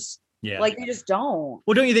stars. Yeah. Like they just don't.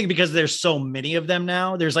 Well, don't you think because there's so many of them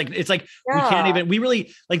now, there's like, it's like, we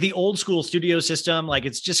really like the old school studio system. Like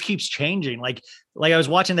it just keeps changing. Like I was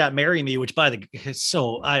watching that Marry Me, which it's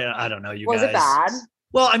so, I don't know, you guys. Was it bad?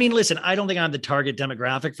 Well, I mean, listen, I don't think I'm the target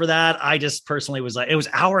demographic for that. I just personally was like, it was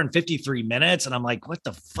hour and 53 minutes. And I'm like, what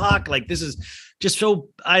the fuck? Like, this is just so,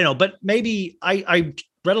 I don't know, but maybe I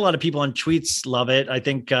read a lot of people on tweets love it. I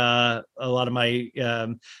think a lot of my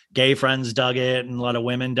gay friends dug it and a lot of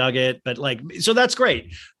women dug it, but like, so that's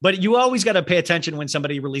great. But you always got to pay attention when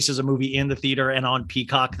somebody releases a movie in the theater and on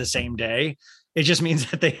Peacock the same day. It just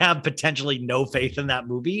means that they have potentially no faith in that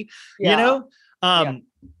movie, you know?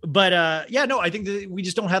 But I think that we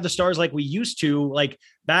just don't have the stars like we used to. Like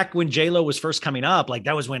back when J-Lo was first coming up, like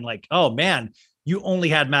that was when like, oh man, you only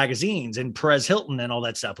had magazines and Perez Hilton and all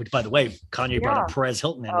that stuff, which by the way, Kanye brought up Perez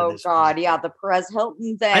Hilton into this. Oh God. Yeah. The Perez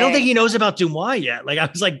Hilton thing. I don't think he knows about Dumois yet. Like I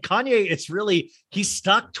was like, Kanye, he's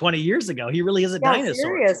stuck 20 years ago. He really is a dinosaur.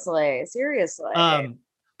 Seriously.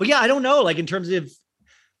 But yeah, I don't know. Like in terms of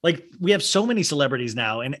like, we have so many celebrities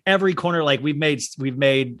now in every corner. Like we've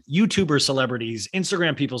made YouTuber celebrities,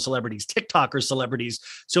 Instagram people celebrities, TikTokers celebrities.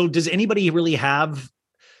 So does anybody really have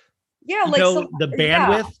the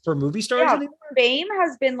bandwidth for movie stars anymore? Fame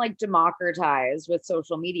has been like democratized with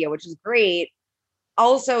social media, which is great.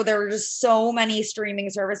 Also, there are just so many streaming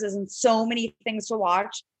services and so many things to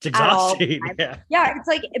watch. It's exhausting. Yeah, it's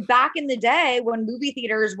like back in the day when movie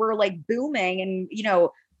theaters were like booming and, you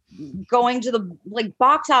know, going to the like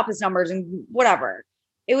box office numbers and whatever.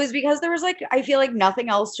 It was because there was like, I feel like nothing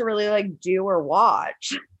else to really like do or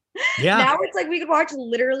watch. Yeah. Now it's like we could watch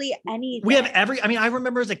literally anything. We have I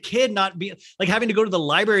remember as a kid not being like having to go to the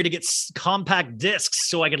library to get compact discs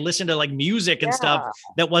so I could listen to like music and stuff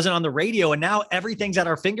that wasn't on the radio. And now everything's at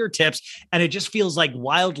our fingertips and it just feels like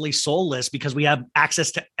wildly soulless because we have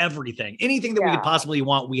access to everything. Anything that we could possibly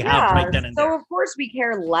want, we have right then and there. So of course we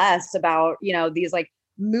care less about, you know, these like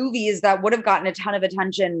movies that would have gotten a ton of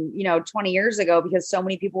attention, you know, 20 years ago because so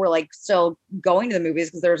many people were like still going to the movies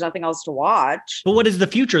because there was nothing else to watch. But what is the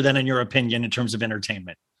future then, in your opinion, in terms of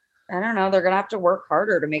entertainment? I don't know. They're going to have to work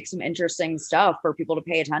harder to make some interesting stuff for people to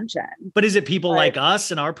pay attention. But is it people like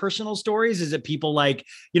us and our personal stories? Is it people like,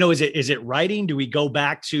 you know, is it writing? Do we go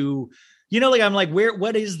back to, you know, like, I'm like,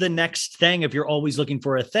 what is the next thing? If you're always looking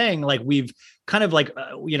for a thing, like we've kind of like,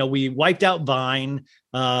 you know, we wiped out Vine.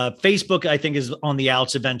 Facebook, I think, is on the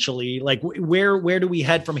outs eventually. Like where do we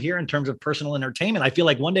head from here in terms of personal entertainment? I feel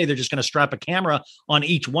like one day they're just going to strap a camera on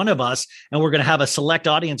each one of us and we're going to have a select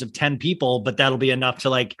audience of 10 people, but that'll be enough to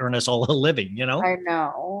like earn us all a living, you know? I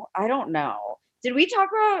know. I don't know. Did we talk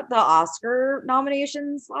about the Oscar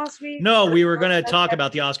nominations last week? No, we were going to talk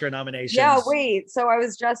about the Oscar nominations. Yeah, wait. So I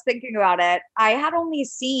was just thinking about it. I had only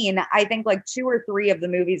seen, I think, like 2 or 3 of the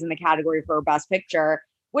movies in the category for Best Picture,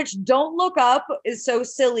 which Don't Look Up is so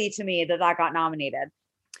silly to me that got nominated.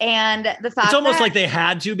 And the fact it's almost like they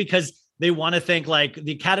had to because they want to think like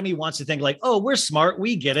the Academy wants to think like, oh, we're smart.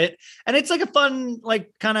 We get it. And it's like a fun,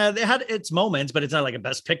 like kind of, it had its moments, but it's not like a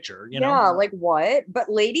Best Picture, you know? Yeah, like what? But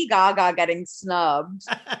Lady Gaga getting snubbed.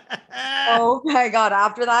 Oh my God.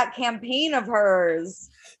 After that campaign of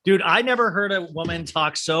hers. Dude, I never heard a woman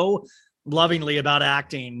talk so lovingly about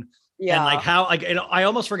acting Yeah. And like how, like, I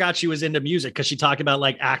almost forgot she was into music because she talked about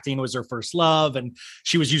like acting was her first love and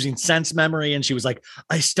she was using sense memory. And she was like,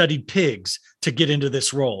 I studied pigs to get into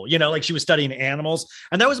this role, you know, like she was studying animals.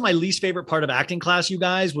 And that was my least favorite part of acting class, you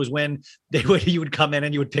guys, was when you would come in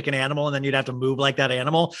and you would pick an animal and then you'd have to move like that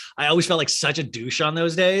animal. I always felt like such a douche on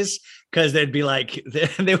those days because they would be like,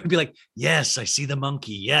 yes, I see the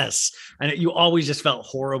monkey. Yes. And you always just felt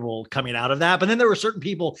horrible coming out of that. But then there were certain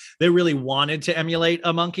people that really wanted to emulate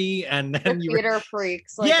a monkey. And then theater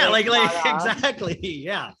freaks. Yeah, like exactly.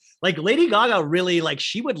 Yeah. Like Lady Gaga really, like,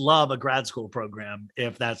 she would love a grad school program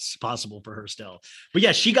if that's possible for her still. But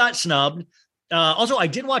yeah, she got snubbed. Also, I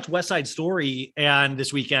did watch West Side Story and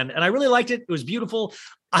this weekend, and I really liked it. It was beautiful.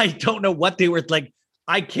 I don't know what they were like.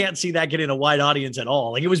 I can't see that getting a wide audience at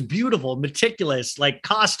all. Like, it was beautiful, meticulous, like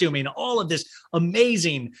costuming, all of this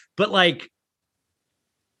amazing. But like,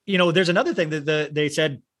 you know, there's another thing that they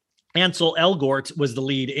said Ansel Elgort was the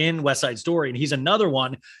lead in West Side Story, and he's another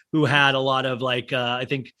one who had a lot of like, I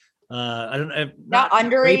think, I don't know, not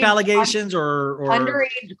underage rape allegations or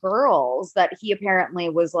underage girls that he apparently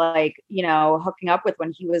was like, you know, hooking up with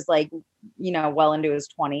when he was like, you know, well into his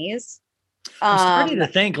 20s. I'm starting to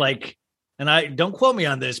think like, and I don't quote me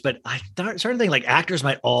on this, but I started to think like actors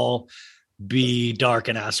might all be dark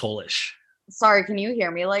and asshole-ish. Sorry, can you hear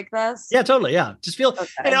me like this? Yeah, totally. Yeah. Just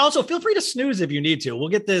and also feel free to snooze if you need to. We'll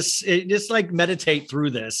get this, just like meditate through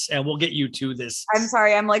this and we'll get you to this. I'm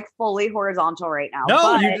sorry. I'm like fully horizontal right now.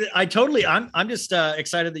 No, I'm just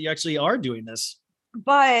excited that you actually are doing this.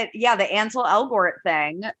 But yeah, the Ansel Elgort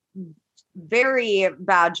thing, very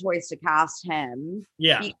bad choice to cast him.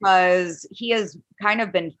 Yeah. Because he has kind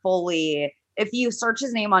of been fully, if you search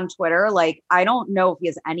his name on Twitter, like, I don't know if he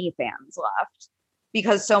has any fans left.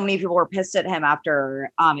 Because so many people were pissed at him after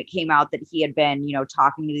it came out that he had been, you know,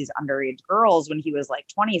 talking to these underage girls when he was like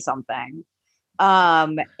 20 something.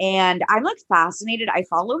 And I'm like fascinated. I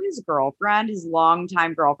follow his girlfriend, his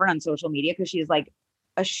longtime girlfriend on social media, because she's like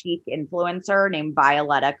a chic influencer named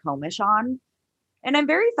Violetta Comishon. And I'm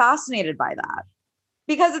very fascinated by that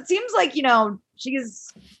because it seems like, you know,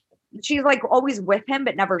 she's like always with him,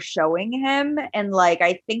 but never showing him. And like,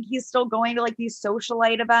 I think he's still going to like these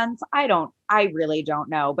socialite events. I really don't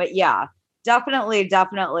know, but yeah,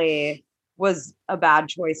 definitely was a bad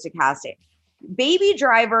choice to cast it. Baby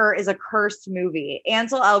Driver is a cursed movie.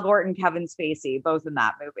 Ansel Elgort and Kevin Spacey, both in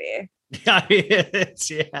that movie.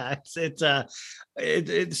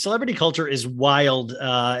 Celebrity culture is wild,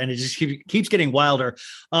 and it just keeps getting wilder.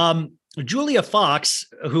 Julia Fox,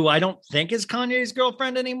 who I don't think is Kanye's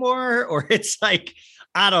girlfriend anymore, or it's like,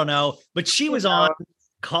 I don't know, but she was on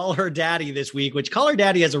Call Her Daddy this week, which Call Her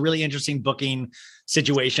Daddy has a really interesting booking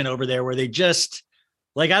situation over there where they just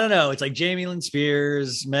like, I don't know, it's like Jamie Lynn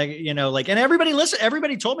Spears, Meg, you know, like, and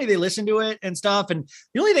everybody told me they listened to it and stuff. And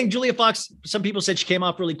the only thing Julia Fox, some people said she came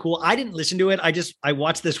off really cool. I didn't listen to it. I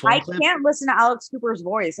watched this one clip. I can't listen to Alex Cooper's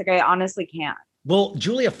voice. Like, I honestly can't. Well,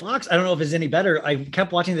 Julia Fox, I don't know if it's any better. I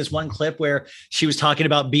kept watching this one clip where she was talking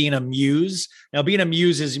about being a muse. Now, being a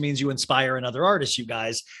muse means you inspire another artist, you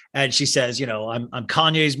guys. And she says, you know, I'm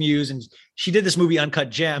Kanye's muse. And she did this movie Uncut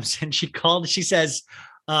Gems. And she says,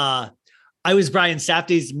 I was Brian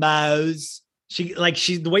Safdie's muse.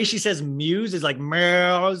 The way she says muse is like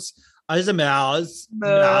muse. I was a mouse.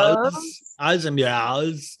 I was a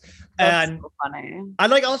mouse. That's so funny. I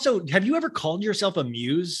like also, have you ever called yourself a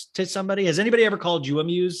muse to somebody? Has anybody ever called you a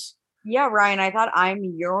muse? Yeah, Ryan, I thought I'm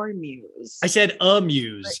your muse. I said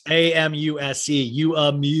amuse, A-M-U-S-E. You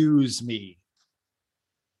amuse me.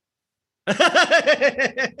 Wait,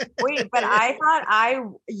 but I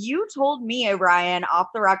thought you told me, Ryan, off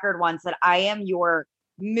the record once that I am your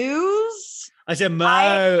muse. I said, you're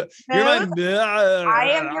my muse.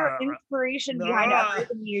 I am your inspiration behind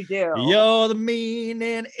everything you do. You're the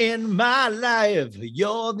meaning in my life.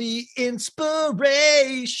 You're the inspiration.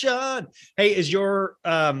 Hey, is your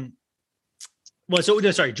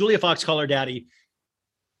Julia Fox, Call Her Daddy.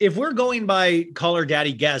 If we're going by Call Her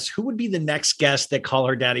Daddy guests, who would be the next guest that Call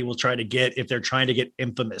Her Daddy will try to get if they're trying to get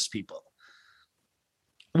infamous people?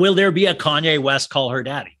 Will there be a Kanye West Call Her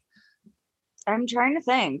Daddy? I'm trying to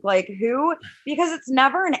think, like, who, because it's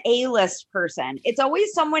never an A-list person. It's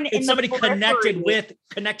always someone it's somebody connected with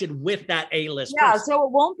that A-list person. So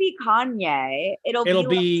it won't be Kanye. It'll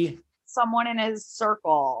be like someone in his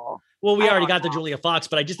circle. Well, we already got the Julia Fox,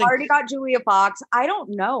 but I just think already got Julia Fox. I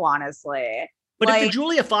don't know, honestly. But if the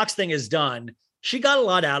Julia Fox thing is done, she got a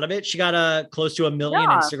lot out of it. She got close to 1 million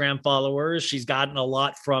Instagram followers. She's gotten a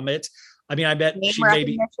lot from it. I mean, I bet she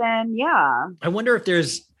maybe. Yeah. I wonder if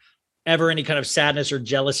there's ever any kind of sadness or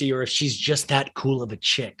jealousy, or if she's just that cool of a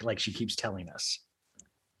chick, like she keeps telling us.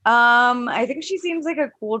 I think she seems like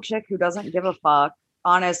a cool chick who doesn't give a fuck.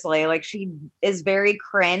 Honestly, like she is very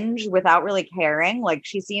cringe without really caring. Like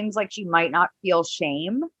she seems like she might not feel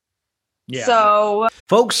shame. Yeah. So,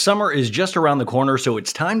 folks, summer is just around the corner, so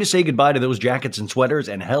it's time to say goodbye to those jackets and sweaters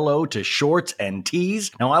and hello to shorts and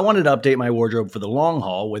tees. Now, I wanted to update my wardrobe for the long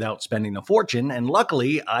haul without spending a fortune, and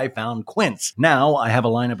luckily, I found Quince. Now, I have a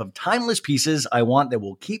lineup of timeless pieces I want that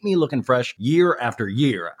will keep me looking fresh year after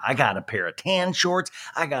year. I got a pair of tan shorts,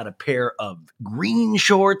 I got a pair of green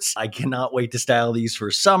shorts. I cannot wait to style these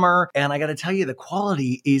for summer, and I gotta tell you, the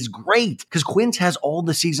quality is great, because Quince has all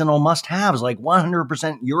the seasonal must-haves, like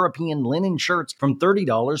 100% European linen shirts from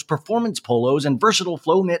 $30, performance polos, and versatile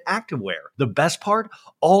flow knit activewear. The best part?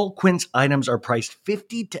 All Quince items are priced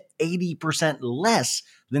 50 to 80% less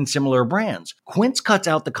than similar brands. Quince cuts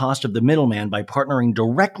out the cost of the middleman by partnering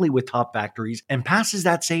directly with top factories and passes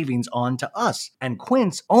that savings on to us. And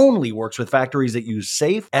Quince only works with factories that use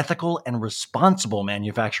safe, ethical, and responsible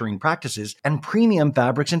manufacturing practices and premium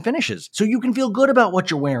fabrics and finishes, so you can feel good about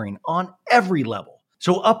what you're wearing on every level.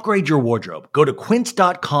 So upgrade your wardrobe. Go to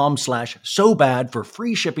quince.com/sobad for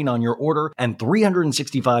free shipping on your order and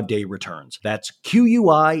 365-day returns. That's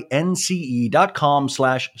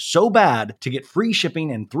QUINCE.com/sobad to get free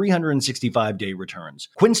shipping and 365-day returns.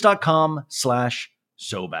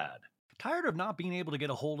 Quince.com/sobad. Tired of not being able to get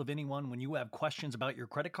a hold of anyone when you have questions about your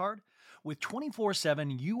credit card? With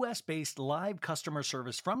 24/7 US-based live customer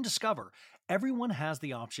service from Discover, everyone has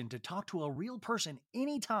the option to talk to a real person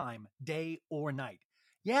anytime, day or night.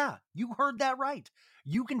 Yeah, you heard that right.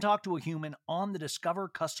 You can talk to a human on the Discover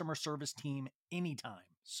customer service team anytime.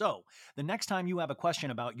 So, the next time you have a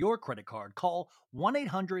question about your credit card, call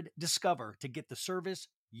 1-800-DISCOVER to get the service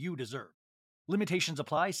you deserve. Limitations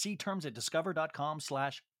apply. See terms at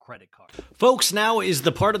discover.com/credit card. Folks, now is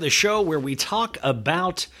the part of the show where we talk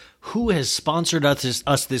about who has sponsored us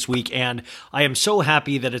this week, and I am so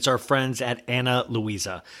happy that it's our friends at Ana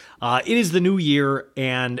Luisa. It is the new year,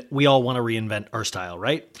 and we all want to reinvent our style,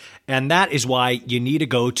 right? And that is why you need to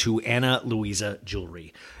go to Ana Luisa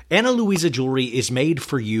Jewelry. Ana Luisa Jewelry is made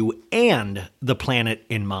for you and the planet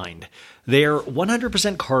in mind. They're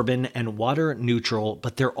 100% carbon and water neutral,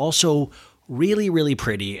 but they're also really, really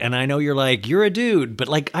pretty. And I know you're like, you're a dude, but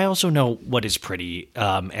like, I also know what is pretty.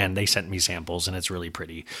 And they sent me samples and it's really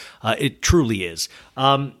pretty. It truly is.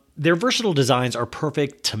 Their versatile designs are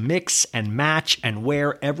perfect to mix and match and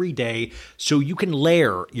wear every day, so you can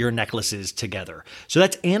layer your necklaces together. So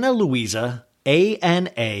that's Ana Luisa,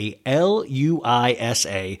 ANALUISA.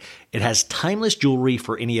 It has timeless jewelry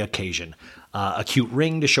for any occasion. A cute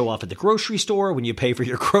ring to show off at the grocery store when you pay for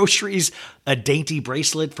your groceries, a dainty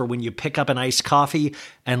bracelet for when you pick up an iced coffee,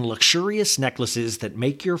 and luxurious necklaces that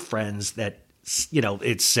make your friends that, you know,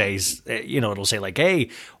 it says, you know, it'll say like, hey,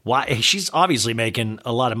 why? She's obviously making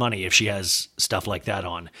a lot of money if she has stuff like that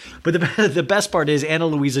on. But the best part is Ana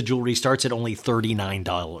Luisa Jewelry starts at only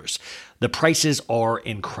 $39. The prices are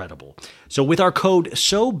incredible. So with our code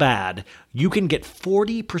SOBAD, you can get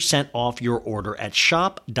 40% off your order at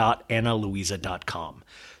shop.analuisa.com.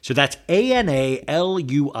 So that's ANALUISA.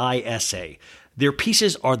 Their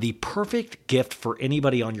pieces are the perfect gift for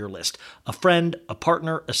anybody on your list. A friend, a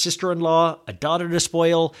partner, a sister-in-law, a daughter to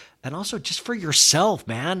spoil, and also just for yourself,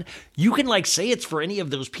 man. You can like say it's for any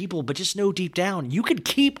of those people, but just know deep down, you could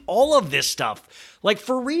keep all of this stuff. Like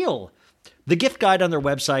for real. The gift guide on their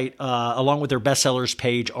website, along with their bestsellers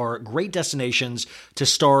page, are great destinations to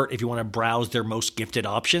start if you want to browse their most gifted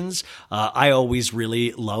options. I always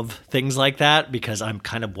really love things like that because I'm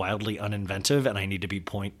kind of wildly uninventive and I need to be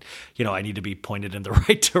pointed in the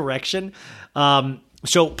right direction.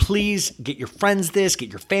 So please get your friends this, get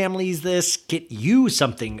your families this, get you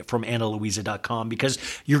something from analuisa.com because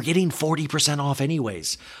you're getting 40% off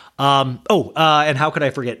anyways. And how could I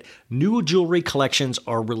forget? New jewelry collections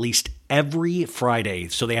are released every Friday.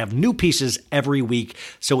 So they have new pieces every week.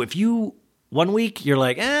 So if you, one week, you're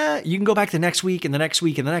like, you can go back the next week and the next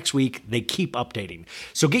week and the next week. They keep updating.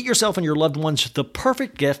 So get yourself and your loved ones the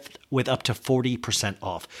perfect gift with up to 40%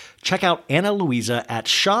 off. Check out Ana Luisa at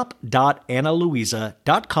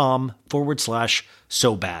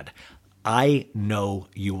shop.analuisa.com/sobad. I know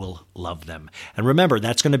you will love them. And remember,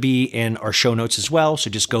 that's going to be in our show notes as well. So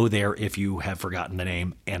just go there if you have forgotten the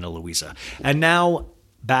name Ana Luisa. And now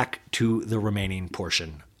back to the remaining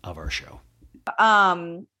portion of our show.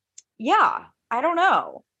 Yeah, I don't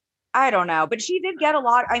know. But she did get a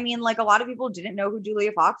lot. I mean, like a lot of people didn't know who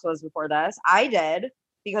Julia Fox was before this. I did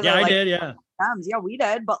because I did. Yeah. attempts. Yeah, we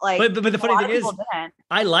did, but like, but the a funny lot thing of is, people didn't.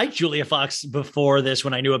 I liked Julia Fox before this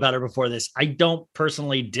when I knew about her before this. I don't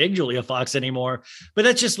personally dig Julia Fox anymore, but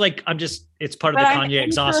that's just like, it's part of the Kanye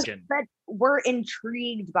exhaustion. But we're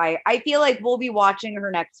intrigued by it. I feel like we'll be watching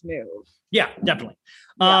her next move. Yeah, definitely.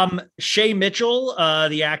 Yeah. Shay Mitchell,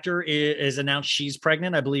 the actor, is announced she's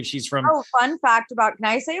pregnant. I believe she's from. Oh, can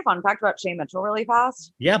I say a fun fact about Shay Mitchell really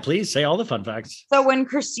fast? Yeah, please say all the fun facts. So when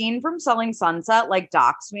Christine from Selling Sunset like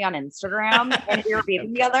doxed me on Instagram and we were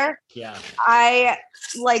beefing together, yeah, I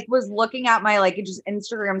like was looking at my like just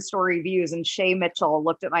Instagram story views, and Shay Mitchell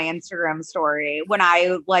looked at my Instagram story when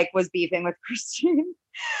I like was beefing with Christine.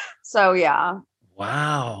 So yeah.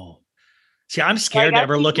 Wow. See, I'm scared to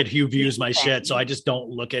ever look at who views my shit, so I just don't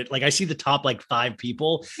look at, like, I see the top like 5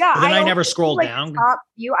 people, yeah, but then I never scroll like, down. Top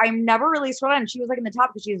few, I never really scrolled down. She was like in the top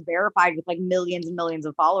because she's verified with like millions and millions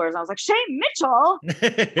of followers. And I was like, Shay Mitchell,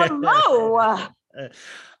 hello.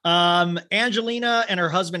 Angelina and her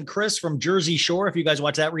husband Chris from Jersey Shore, if you guys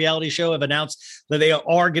watch that reality show, have announced that they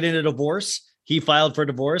are getting a divorce. He filed for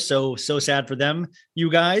divorce, so sad for them,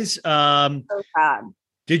 you guys. So sad.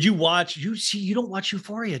 Did you watch? You don't watch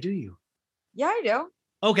Euphoria, do you? Yeah, I do.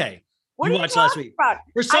 Okay. What you are watched you last talking week. about?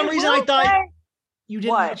 For some reason, I thought you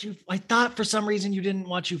didn't What? watch. I thought for some reason you didn't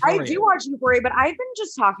watch Euphoria. I do watch Euphoria, but I've been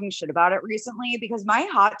just talking shit about it recently because my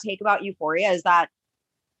hot take about Euphoria is that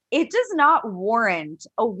it does not warrant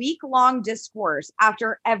a week-long discourse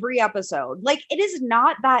after every episode. Like, it is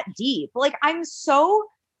not that deep. Like, I'm so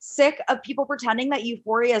sick of people pretending that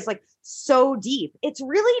Euphoria is like so deep. It's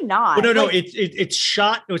really not. Well, no, Like, it's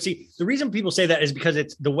shot. No, see, the reason people say that is because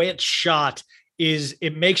it's the way it's shot is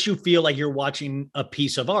it makes you feel like you're watching a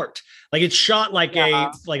piece of art. Like it's shot like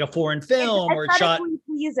a foreign film, or it's shot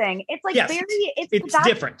pleasing. It's like yes, it's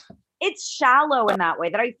different. It's shallow in that way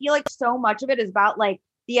that I feel like so much of it is about like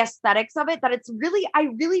the aesthetics of it that it's really, I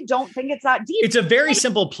really don't think it's that deep. It's a very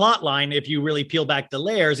simple plot line if you really peel back the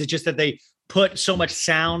layers. It's just that they put so much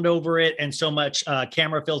sound over it and so much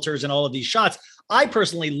camera filters and all of these shots. I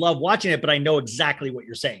personally love watching it, but I know exactly what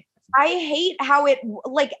you're saying. I hate how it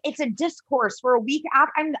like it's a discourse for a week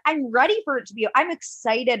after. I'm ready for it to be. I'm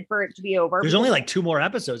excited for it to be over. There's only like 2 more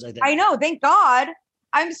episodes, I think. I know, thank God.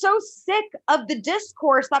 I'm so sick of the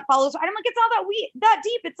discourse that follows. I'm like, it's not that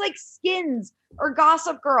deep. It's like Skins or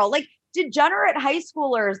Gossip Girl, like degenerate high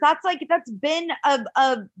schoolers. That's been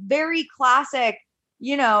a very classic,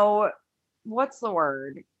 you know, what's the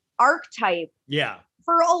word? Archetype. Yeah.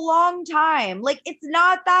 For a long time. Like, it's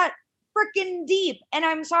not that freaking deep. And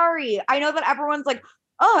I'm sorry. I know that everyone's like,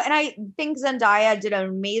 oh, and I think Zendaya did an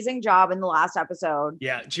amazing job in the last episode.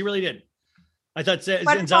 Yeah, she really did. I thought,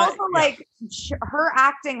 but it's also like her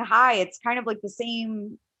acting high. It's kind of like the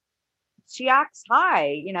same. She acts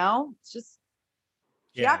high, you know. It's just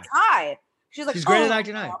she acts high. She's like, she's great at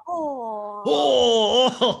acting high.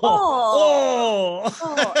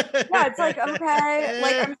 Yeah, it's like, okay,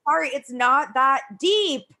 like I'm sorry, it's not that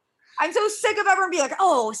deep. I'm so sick of everyone being like,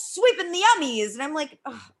 oh, sweeping the Emmys. And I'm like,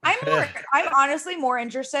 I'm honestly more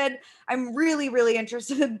interested. I'm really, really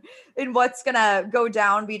interested in what's going to go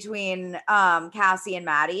down between Cassie and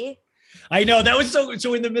Maddie. I know that was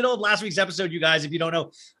so in the middle of last week's episode, you guys, if you don't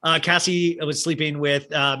know, Cassie was sleeping with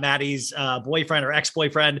Maddie's boyfriend or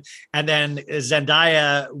ex-boyfriend. And then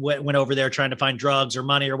Zendaya went over there trying to find drugs or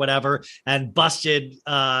money or whatever and busted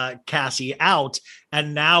Cassie out.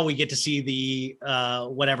 And now we get to see the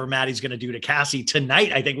whatever Maddie's going to do to Cassie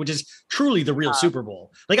tonight, I think, which is truly the real Super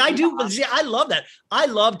Bowl. Like I love that. I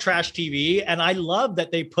love trash TV, and I love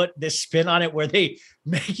that they put this spin on it where they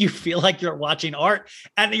make you feel like you're watching art,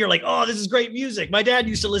 and you're like, oh, this is great music. My dad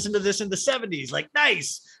used to listen to this in the 70s. Like,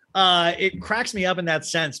 nice. It cracks me up in that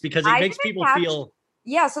sense because it makes people feel.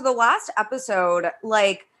 Yeah. So the last episode,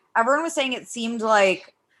 like everyone was saying, it seemed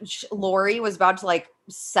like Lori was about to like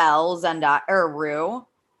sell Zendaya or Rue,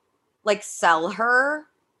 like sell her.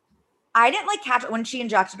 I didn't like catch it when she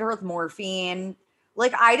injected her with morphine.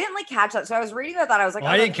 Like I didn't like catch that. So I was reading that I was like,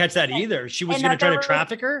 I didn't catch that either. She was going to try to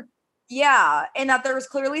traffic her. Yeah. And that there was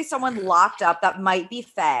clearly someone locked up that might be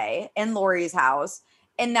Faye in Lori's house.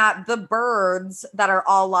 And that the birds that are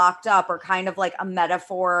all locked up are kind of like a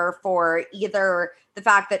metaphor for either the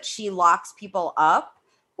fact that she locks people up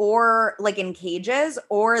or like in cages,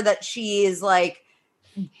 or that she's like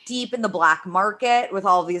deep in the black market with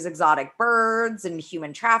all these exotic birds and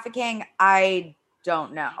human trafficking. I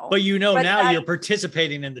don't know. But now you're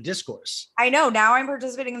participating in the discourse. I know now I'm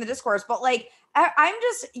participating in the discourse, but like I'm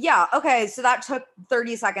just, yeah, okay. So that took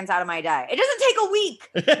 30 seconds out of my day. It doesn't take a week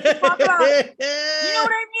to talk about, you know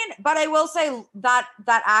what I mean? But I will say that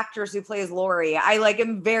actress who plays Lori, I like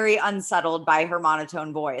am very unsettled by her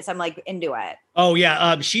monotone voice. I'm like into it. Oh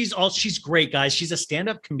yeah, she's great, guys. She's a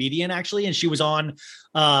stand-up comedian actually, and she was on.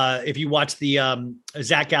 If you watch the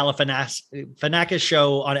Zach Galifianakis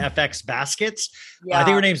show on FX Baskets, I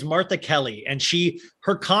think her name's Martha Kelly, and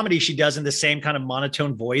her comedy she does in the same kind of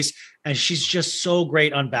monotone voice, and she's just so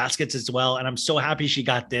great on Baskets as well. And I'm so happy she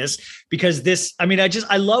got this because this. I mean,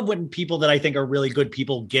 I love when people that I think are really good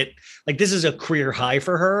people get like this is a career high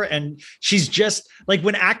for her, and she's just like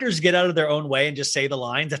when actors get out of their own way and just say the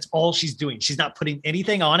lines. That's all she's doing. She's not putting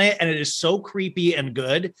anything on it, and it is so creepy and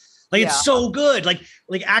good. Like it's so good. Like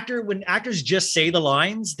when actors just say the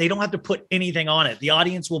lines, they don't have to put anything on it. The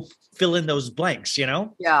audience will fill in those blanks, you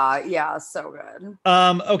know? Yeah, so good.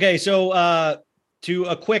 Okay, so to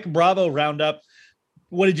a quick Bravo roundup,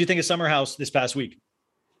 what did you think of Summer House this past week?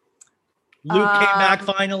 Luke came back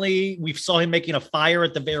finally. We saw him making a fire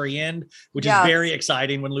at the very end, which is very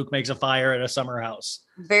exciting when Luke makes a fire at a Summer House.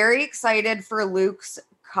 Very excited for Luke's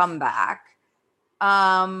comeback.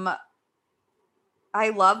 I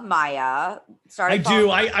love Maya. I do.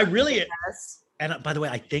 I really. And by the way,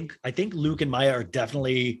 I think Luke and Maya are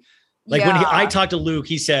definitely like when I talked to Luke,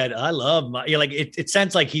 he said, "I love Maya." Like it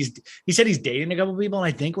sounds like he said he's dating a couple people,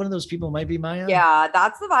 and I think one of those people might be Maya. Yeah,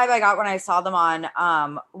 that's the vibe I got when I saw them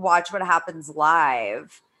on Watch What Happens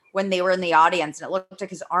Live when they were in the audience, and it looked like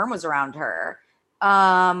his arm was around her.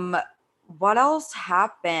 What else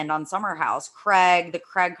happened on Summer House? The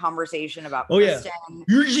Craig conversation about Kristen.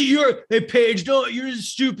 You're hey Paige, you're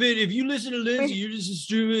stupid. If you listen to Lindsay, you're just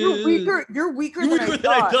stupid. You're weaker than I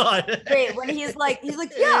thought. Wait, when he's like,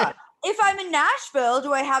 yeah. If I'm in Nashville,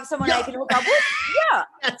 do I have someone I can hook up with? Yeah.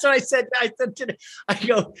 That's what I said. I said today. I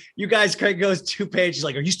go, you guys, Craig goes 2 pages.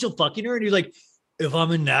 Like, are you still fucking her? And he's like, if I'm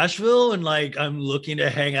in Nashville and like I'm looking to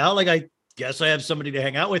hang out, like I guess I have somebody to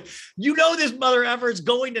hang out with. You know, this mother effer is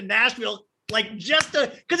going to Nashville, like just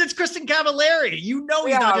because it's Kristen Cavallari. You know,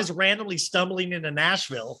 he's not just randomly stumbling into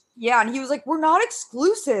Nashville. Yeah, and he was like, "We're not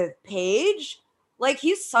exclusive, Paige." Like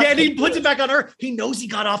he's such and he puts it back on her. He knows he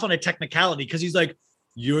got off on a technicality because he's like,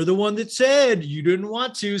 "You're the one that said you didn't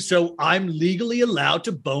want to, so I'm legally allowed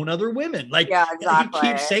to bone other women." Like, exactly. He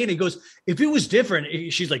keeps saying, he goes, "If it was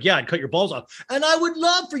different," she's like, "Yeah, I'd cut your balls off, and I would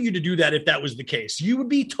love for you to do that if that was the case. You would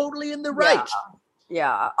be totally in the right."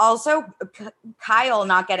 Yeah. Also, Kyle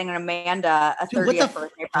not getting an Amanda a 30th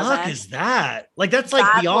birthday present. What is that? Like that's like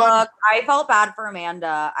bad beyond. Look. I felt bad for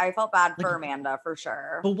Amanda. Amanda for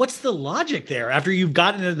sure. But what's the logic there? After you've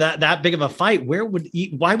gotten into that big of a fight, what would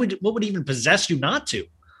even possess you not to?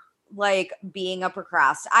 Like being a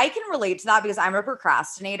procrastinator. I can relate to that because I'm a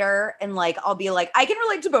procrastinator, and like I'll be like, I can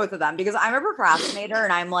relate to both of them because I'm a procrastinator,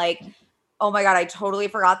 and I'm like, oh my God, I totally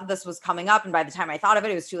forgot that this was coming up. And by the time I thought of it,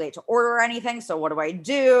 it was too late to order anything. So what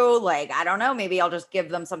do? Like, I don't know. Maybe I'll just give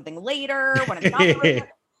them something later when it's not the right.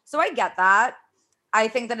 So I get that. I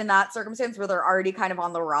think that in that circumstance where they're already kind of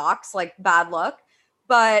on the rocks, like bad luck.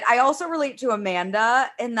 But I also relate to Amanda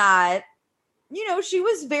in that, you know, she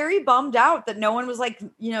was very bummed out that no one was like,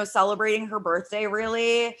 you know, celebrating her birthday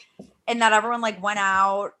really. And that everyone like went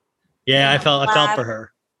out. Yeah, I felt for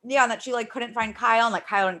her. Yeah, and that she like couldn't find Kyle, and like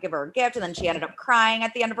Kyle didn't give her a gift, and then she ended up crying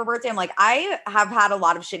at the end of her birthday. I'm like, I have had a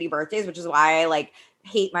lot of shitty birthdays, which is why I like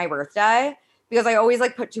hate my birthday because I always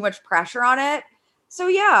like put too much pressure on it. So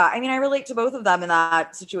yeah, I mean, I relate to both of them in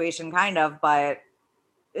that situation, kind of, but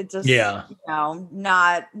it just you know,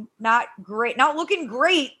 not great, not looking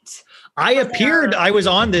great. I was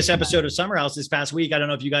on this episode of Summer House this past week. I don't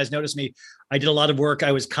know if you guys noticed me. I did a lot of work.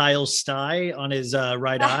 I was Kyle's sty on his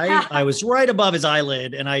right eye. I was right above his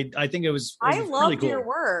eyelid, and I think it was I loved really cool. Your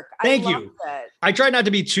work. Thank you. I tried not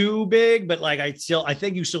to be too big, but like I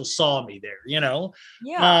think you still saw me there, you know?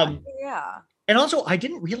 Yeah. And also, I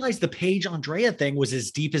didn't realize the Paige Andrea thing was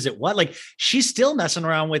as deep as it was. Like, she's still messing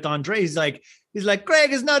around with Andre. He's like,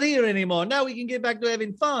 Craig is not here anymore. Now we can get back to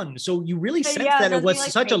having fun. So you really sense that it was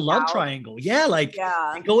such a love triangle. Yeah, they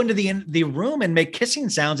go into the room and make kissing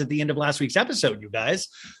sounds at the end of last week's episode, you guys.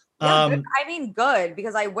 Yeah, good,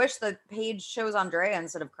 because I wish that Paige chose Andrea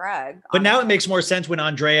instead of Craig. But now it makes more sense when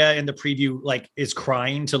Andrea in the preview like is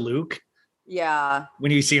crying to Luke. Yeah.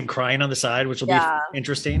 When you see him crying on the side, which will be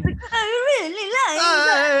interesting. I really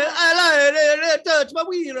like touch my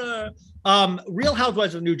wiener. Real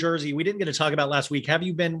Housewives of New Jersey. We didn't get to talk about last week. Have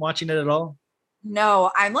you been watching it at all?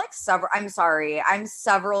 No, I'm like I'm sorry. I'm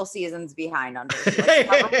several seasons behind on this.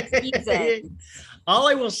 Like several seasons. All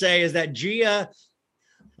I will say is that Gia,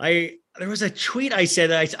 I there was a tweet I said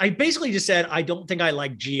that I basically just said, I don't think I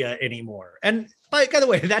like Gia anymore. And by the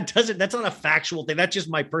way, that's not a factual thing. That's just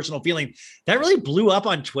my personal feeling. That really blew up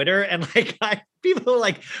on Twitter. And like, people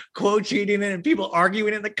like quote tweeting it and people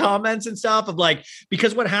arguing in the comments and stuff of like,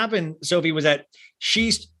 because what happened, Sophie, was that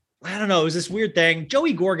I don't know, it was this weird thing.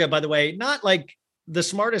 Joey Gorga, by the way, not like the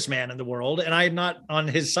smartest man in the world. And I'm not on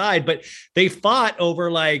his side, but they fought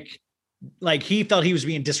over like he felt he was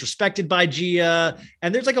being disrespected by Gia.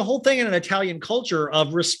 And there's like a whole thing in an Italian culture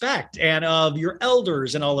of respect and of your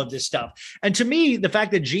elders and all of this stuff. And to me, the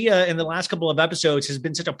fact that Gia in the last couple of episodes has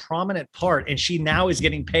been such a prominent part, and she now is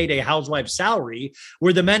getting paid a housewife's salary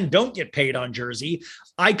where the men don't get paid on Jersey,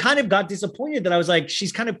 I kind of got disappointed that I was like,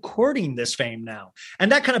 she's kind of courting this fame now.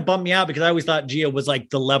 And that kind of bummed me out because I always thought Gia was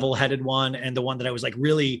like the level-headed one and the one that I was like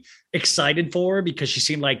really excited for, because she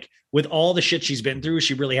seemed like with all the shit she's been through,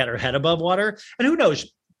 she really had her head above water. And who knows,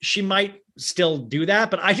 she might still do that.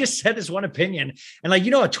 But I just said this one opinion. And like,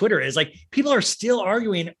 you know what Twitter is like, people are still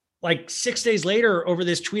arguing like 6 days later over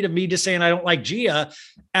this tweet of me just saying I don't like Gia.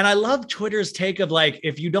 And I love Twitter's take of like,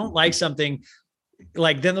 if you don't like something,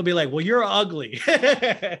 like then they'll be like, well, you're ugly.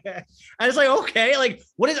 And it's like, okay, like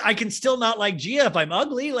I can still not like Gia if I'm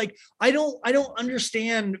ugly. Like I don't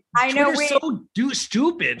understand. I know, Twitter's so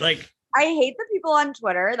stupid. Like I hate the people on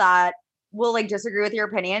Twitter that will like disagree with your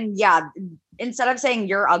opinion. Yeah. Instead of saying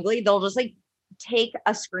you're ugly, they'll just like take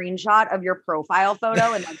a screenshot of your profile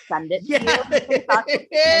photo and like send it to you.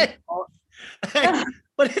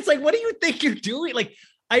 But it's like, what do you think you're doing? Like,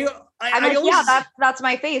 I always, yeah, that's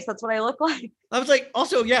my face. That's what I look like. I was like,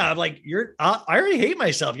 also, yeah, I'm like, I already hate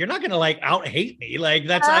myself. You're not going to like out hate me. Like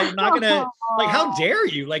I'm not going to like, how dare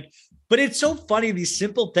you? Like, but it's so funny. These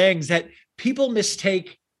simple things that people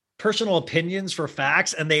mistake personal opinions for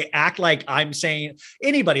facts, and they act like I'm saying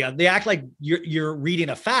they act like you're reading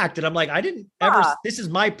a fact. And I'm like, I didn't ever, this is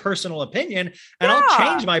my personal opinion, and I'll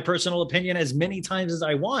change my personal opinion as many times as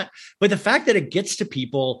I want. But the fact that it gets to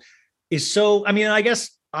people is so, I mean, I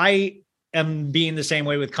guess I am being the same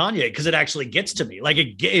way with Kanye, because it actually gets to me. Like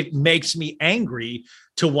it makes me angry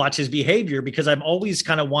to watch his behavior, because I'm always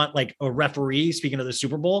kind of want like a referee, speaking of the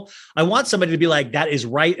Super Bowl, I want somebody to be like, that is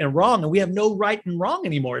right and wrong. And we have no right and wrong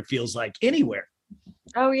anymore. It feels like anywhere.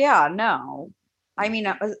 Oh yeah, no. I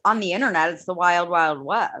mean, on the internet, it's the wild, wild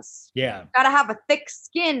west. Yeah. Got to have a thick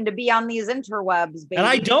skin to be on these interwebs, baby. And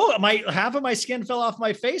I don't, half of my skin fell off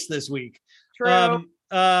my face this week. True.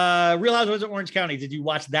 Real Housewives of Orange County. Did you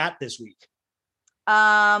watch that this week?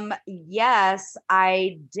 Yes,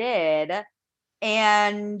 I did.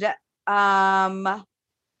 And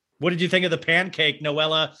what did you think of the pancake,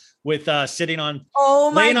 Noella, with laying on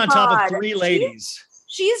God. top of three ladies?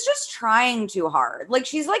 She's just trying too hard. Like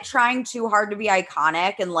she's like trying too hard to be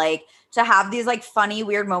iconic and like to have these like funny,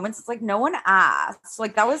 weird moments. It's like no one asked.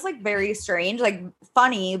 Like that was like very strange, like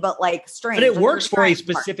funny, but like strange. But it like, works for a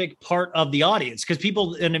specific part of the audience, because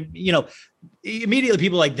people, and you know, immediately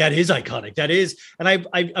people are like, that is iconic. That is, and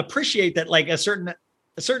I appreciate that like a certain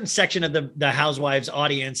section of the Housewives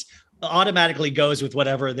audience automatically goes with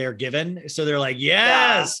whatever they're given. So they're like,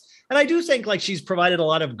 yes. Yeah. And I do think like she's provided a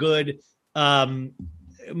lot of good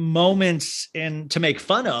moments to make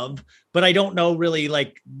fun of, but I don't know really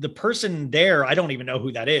like the person there. I don't even know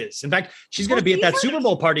who that is. In fact, she's going to be at that Super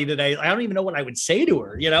Bowl party today. I don't even know what I would say to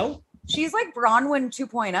her, you know? She's like Bronwyn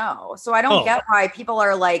 2.0. So I don't get why people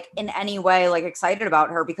are like in any way like excited about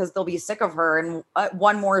her, because they'll be sick of her in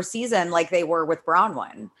one more season like they were with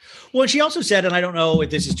Bronwyn. Well, she also said, and I don't know if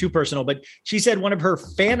this is too personal, but she said one of her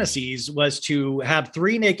fantasies was to have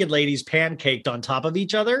three naked ladies pancaked on top of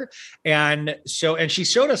each other. And she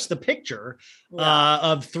showed us the picture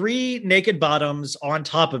of three naked bottoms on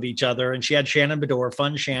top of each other. And she had Shannon Bedore,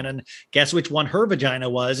 fun Shannon, guess which one her vagina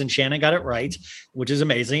was. And Shannon got it right, which is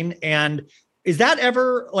amazing. And is that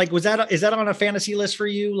ever like, is that on a fantasy list for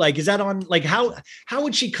you? Like, is that on like, how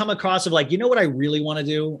would she come across of like, you know what I really want to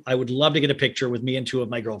do? I would love to get a picture with me and two of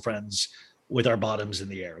my girlfriends with our bottoms in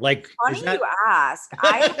the air. Like, funny you ask.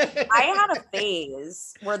 I had a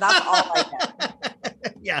phase where that's all I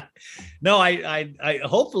did. Yeah, no, I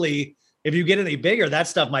hopefully if you get any bigger, that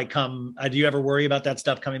stuff might come. Do you ever worry about that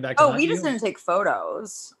stuff coming back? Oh, we just didn't take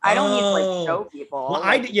photos. I don't need to like show people. Well,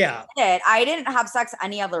 like, I didn't have sex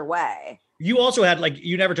any other way. You also had like,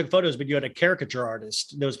 you never took photos, but you had a caricature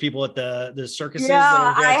artist. Those people at the circuses.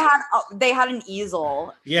 Yeah, they had an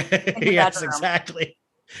easel. Yeah, yes, bedroom. Exactly.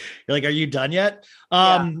 You're like, are you done yet?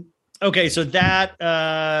 Okay, so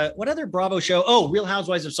that, what other Bravo show? Oh, Real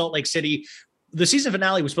Housewives of Salt Lake City. The season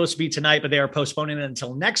finale was supposed to be tonight, but they are postponing it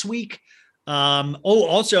until next week.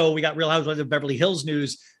 Also, we got Real Housewives of Beverly Hills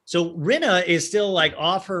news. So Rinna is still like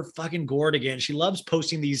off her fucking gourd again. She loves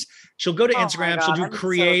posting these. She'll go to Instagram, she'll do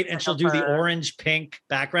create, and she'll do the orange pink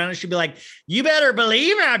background. And she'll be like, you better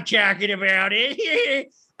believe I'm talking about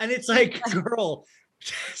it. And it's like, girl,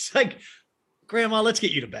 it's like, Grandma, let's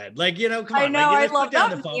get you to bed. Like, come on. I know. Like, I love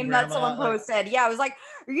that meme that someone posted. Yeah, I was like,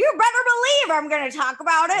 you better believe I'm going to talk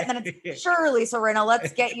about it. And then it's surely, Serena,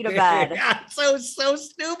 let's get you to bed. Yeah, so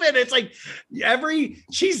stupid. It's like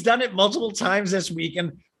she's done it multiple times this week.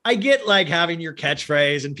 And I get like having your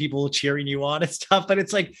catchphrase and people cheering you on and stuff. But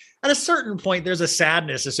it's like at a certain point, there's a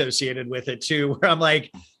sadness associated with it too, where I'm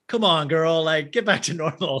like, come on, girl, like get back to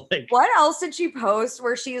normal. Like, what else did she post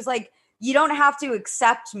where she was like, you don't have to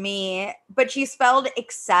accept me, but she spelled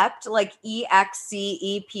accept like EXCEPT.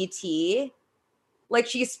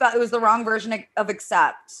 Like it was the wrong version of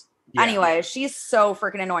accept. Yeah. Anyway, she's so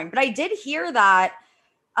freaking annoying. But I did hear that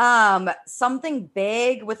something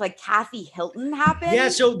big with like Kathy Hilton happened. Yeah,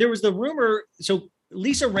 so there was the rumor. So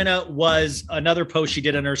Lisa Rinna was another post she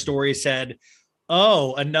did on her story said,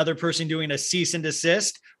 oh, another person doing a cease and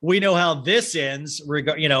desist. We know how this ends,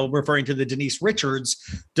 referring to the Denise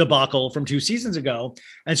Richards debacle from 2 seasons ago.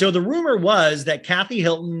 And so the rumor was that Kathy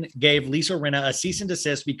Hilton gave Lisa Rinna a cease and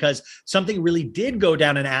desist because something really did go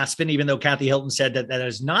down in Aspen, even though Kathy Hilton said that that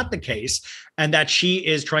is not the case and that she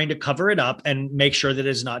is trying to cover it up and make sure that it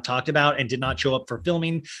is not talked about and did not show up for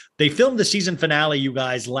filming. They filmed the season finale, you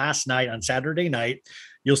guys, last night on Saturday night.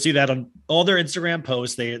 You'll see that on all their Instagram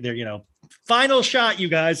posts. They're final shot, you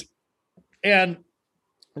guys. And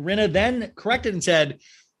Rinna then corrected and said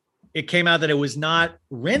it came out that it was not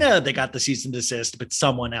Rinna that got the cease and desist, but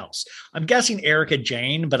someone else. I'm guessing Erica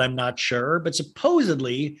Jane, but I'm not sure. But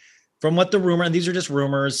supposedly, from what the rumor, and these are just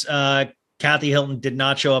rumors, Kathy Hilton did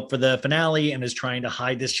not show up for the finale and is trying to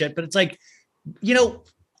hide this shit. But it's like,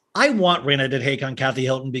 I want Rinna to take on Kathy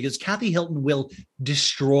Hilton because Kathy Hilton will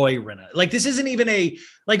destroy Rinna. Like, this isn't even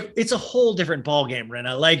it's a whole different ballgame,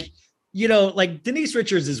 Rinna. Like Denise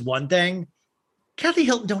Richards is one thing. Kathy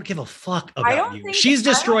Hilton don't give a fuck about you. She's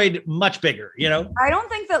destroyed much bigger, I don't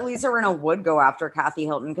think that Lisa Rinna would go after Kathy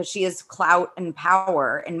Hilton because she has clout and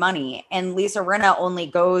power and money. And Lisa Rinna only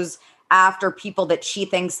goes after people that she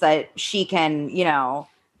thinks that she can,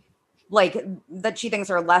 that she thinks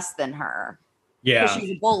are less than her. Yeah. Because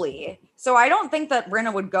she's a bully. So I don't think that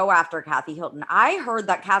Rinna would go after Kathy Hilton. I heard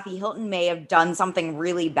that Kathy Hilton may have done something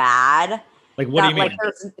really bad. Like, what do you mean?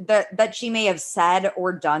 That she may have said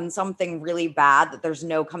or done something really bad that there's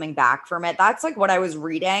no coming back from it. That's like what I was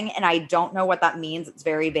reading. And I don't know what that means. It's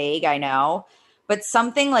very vague, I know. But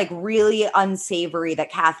something like really unsavory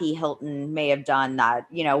that Kathy Hilton may have done that,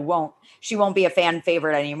 she won't be a fan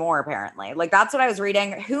favorite anymore, apparently. Like, that's what I was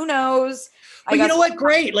reading. Who knows? But you know what?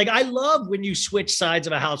 Great. Like, I love when you switch sides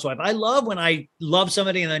of a housewife. I love when I love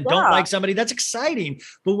somebody and then don't like somebody. That's exciting.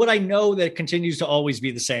 But what I know that continues to always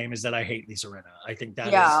be the same is that I hate Lisa Rinna. I think that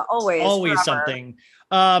is always something.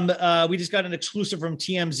 We just got an exclusive from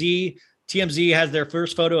TMZ. TMZ has their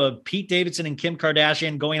first photo of Pete Davidson and Kim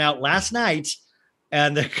Kardashian going out last night.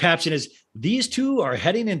 And the caption is, these two are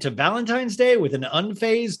heading into Valentine's Day with an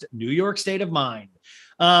unfazed New York state of mind.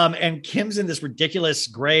 And Kim's in this ridiculous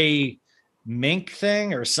gray mink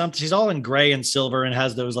thing or something. She's all in gray and silver and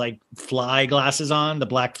has those like fly glasses on, the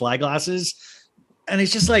black fly glasses. And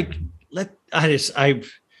it's just like,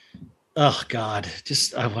 oh God,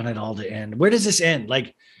 I want it all to end. Where does this end?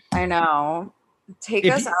 Like, I know. Take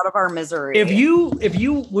us out of our misery. If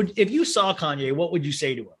you saw Kanye, what would you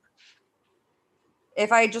say to him?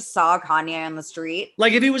 If I just saw Kanye on the street,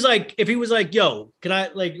 like if he was like, yo, can I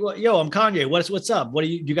yo, I'm Kanye. What's up? Do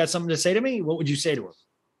you got something to say to me? What would you say to him?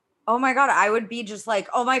 Oh my God, I would be just like,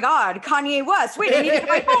 oh my God, Kanye West. Wait, I need to get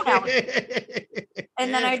my phone out.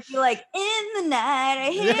 And then I'd be like, in the night, I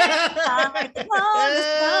hear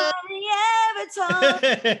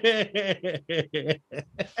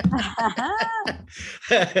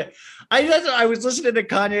I was listening to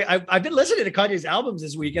Kanye. I've been listening to Kanye's albums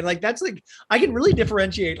this week. And like, that's like, I can really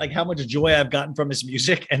differentiate like how much joy I've gotten from his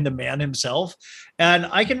music and the man himself. And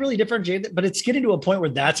I can really differentiate it, but it's getting to a point where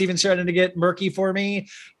that's even starting to get murky for me.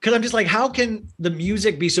 Cause I'm just like, how can the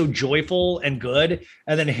music be so joyful and good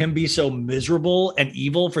and then him be so miserable and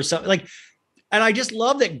evil for something like, and I just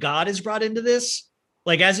love that God is brought into this,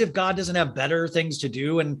 like as if God doesn't have better things to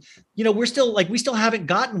do. And, we still haven't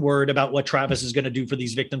gotten word about what Travis is going to do for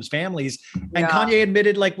these victims' families. And Kanye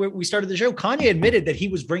admitted, like we started the show, Kanye admitted that he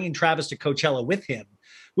was bringing Travis to Coachella with him,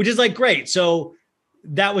 which is like, great. So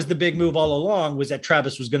that was the big move all along, was that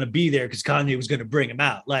Travis was going to be there because Kanye was going to bring him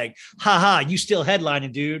out. Like, haha, you still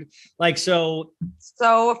headlining, dude. Like, so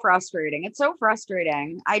frustrating. It's so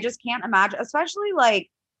frustrating. I just can't imagine, especially like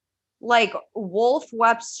like Wolf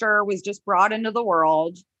Webster was just brought into the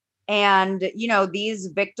world. And, you know, these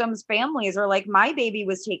victims' families are like, my baby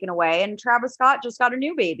was taken away and Travis Scott just got a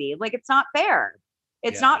new baby. Like, it's not fair.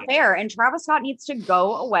 It's not fair. And Travis Scott needs to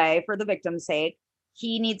go away for the victim's sake.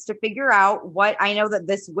 He needs to figure out what, I know that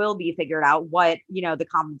this will be figured out, what, you know, the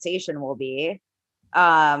compensation will be.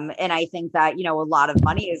 And I think that, you know, a lot of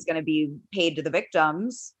money is going to be paid to the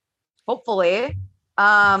victims, hopefully.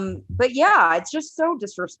 But yeah, it's just so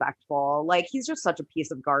disrespectful. Like, he's just such a piece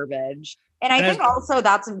of garbage. And I think also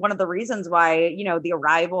that's one of the reasons why, you know, the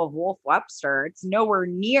arrival of Wolf Webster, it's nowhere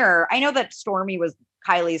near. I know that Stormy was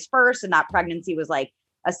Kylie's first and that pregnancy was like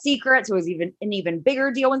a secret. So it was even an even bigger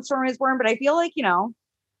deal when Stormy was born. But I feel like, you know,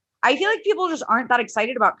 people just aren't that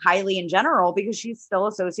excited about Kylie in general because she's still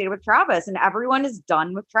associated with Travis and everyone is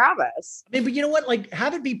done with Travis. I mean, but you know what? Like,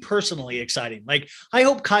 have it be personally exciting. Like, I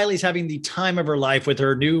hope Kylie's having the time of her life with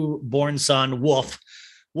her newborn son, Wolfie.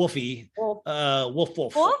 Wolfie,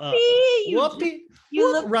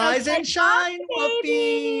 you look rise and shine,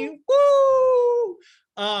 baby. Wolfie.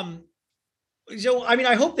 Woo! So, I mean,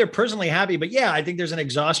 I hope they're personally happy, but yeah, I think there's an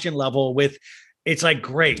exhaustion level with, it's like,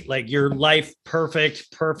 great, like your life,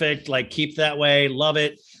 perfect, like keep that way, love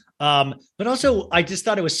it. But also I just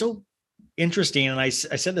thought it was so interesting. And I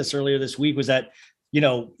said this earlier this week was that, you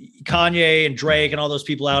know, Kanye and Drake and all those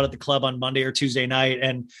people out at the club on Monday or Tuesday night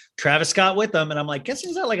and Travis Scott with them. And I'm like, guess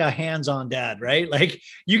he's not like a hands-on dad, right? Like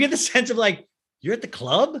you get the sense of like, you're at the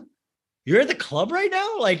club right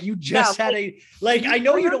now. Like you just had I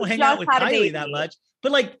know you don't hang out with Kylie that much,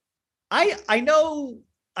 but like, I know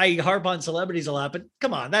I harp on celebrities a lot, but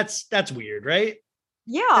come on, that's weird, right?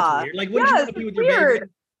 Yeah. That's weird. Like, what did you want to do with your baby?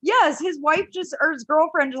 Yes, his wife or his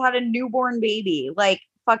girlfriend just had a newborn baby. Like,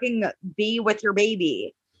 fucking be with your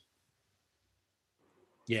baby.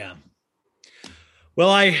 Yeah.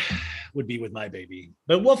 Well, I would be with my baby,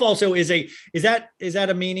 but Wolf also is that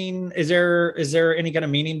a meaning? Is there any kind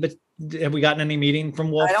of meaning? But have we gotten any meaning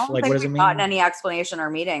from Wolf? I don't like, think what does it we've mean? gotten any explanation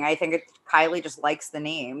or meeting. I think Kylie just likes the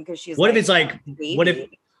name because she's. What like, if it's like?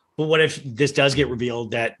 baby. What if this does get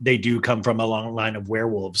revealed that they do come from a long line of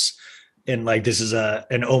werewolves? And like, this is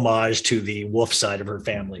an homage to the wolf side of her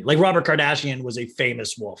family. Like Robert Kardashian was a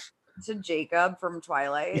famous wolf. To Jacob from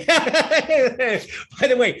Twilight. By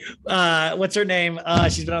the way, what's her name?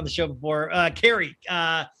 She's been on the show before. Carrie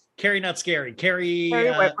Not Scary. Carrie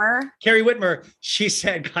Whitmer. Carrie Whitmer. She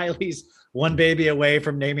said Kylie's one baby away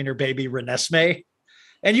from naming her baby Renesmee.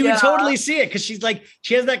 And you can totally see it because she's like,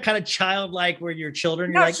 she has that kind of childlike where your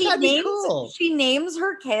children, you're like, that'd be cool. She names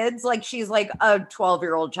her kids like she's like a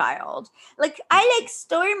 12-year-old child. Like, I like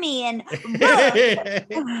Stormy and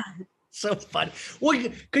so fun. Well,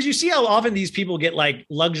 because you see how often these people get like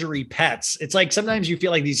luxury pets. It's like sometimes you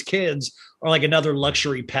feel like these kids are like another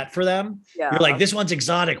luxury pet for them. Yeah. You're like, this one's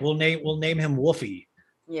exotic. We'll name him Wolfie.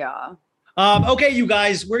 Yeah. Okay, you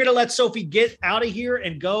guys, we're gonna let Sophie get out of here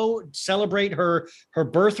and go celebrate her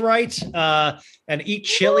birthright and eat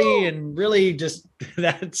chili. And really, just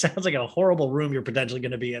that sounds like a horrible room you're potentially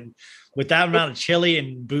going to be in with that amount of chili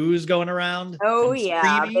and booze going around. Oh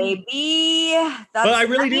yeah, baby. But I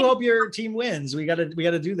really do hope your team wins. We gotta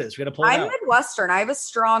do this. We gotta pull it out. I'm Midwestern. I have a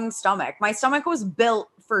strong stomach. My stomach was built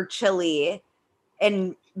for chili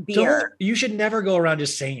and beer. You should never go around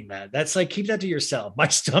just saying that. That's like, keep that to yourself. My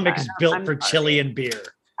stomach is built for chili and beer.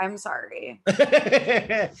 I'm sorry.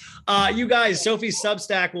 You guys, Sophie's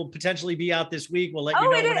Substack will potentially be out this week. We'll let you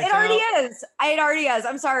know. It already is. It already is.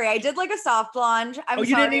 I'm sorry. I did like a soft launch. You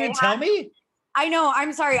didn't even tell me? I know.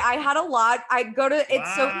 I'm sorry. I had a lot. I go to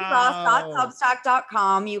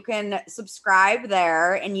sophieross.substack.com. You can subscribe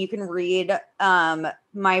there and you can read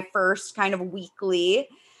my first kind of weekly.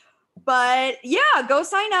 But yeah, go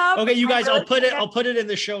sign up. Okay, you guys, I'll put it in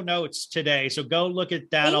the show notes today. So go look at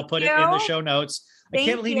that. I'll put it in the show notes. I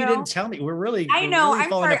can't believe you didn't tell me. I know. I'm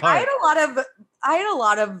sorry. Apart. I had a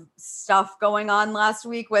lot of stuff going on last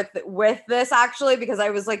week with this actually, because I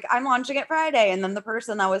was like, I'm launching it Friday. And then the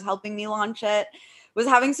person that was helping me launch it was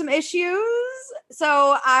having some issues.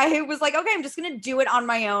 So I was like, okay, I'm just going to do it on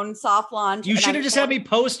my own soft launch. You should have just had me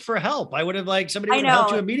post for help. I would have somebody would have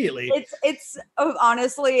helped you immediately. It's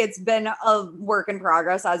honestly, it's been a work in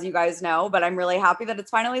progress, as you guys know, but I'm really happy that it's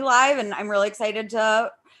finally live and I'm really excited to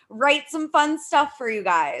write some fun stuff for you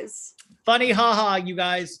guys. Funny, haha, you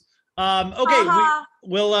guys. Okay,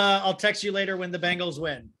 we'll I'll text you later when the Bengals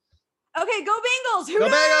win. Okay, go Bengals! Go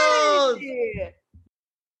Bengals!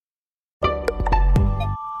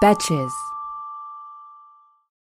 Betches.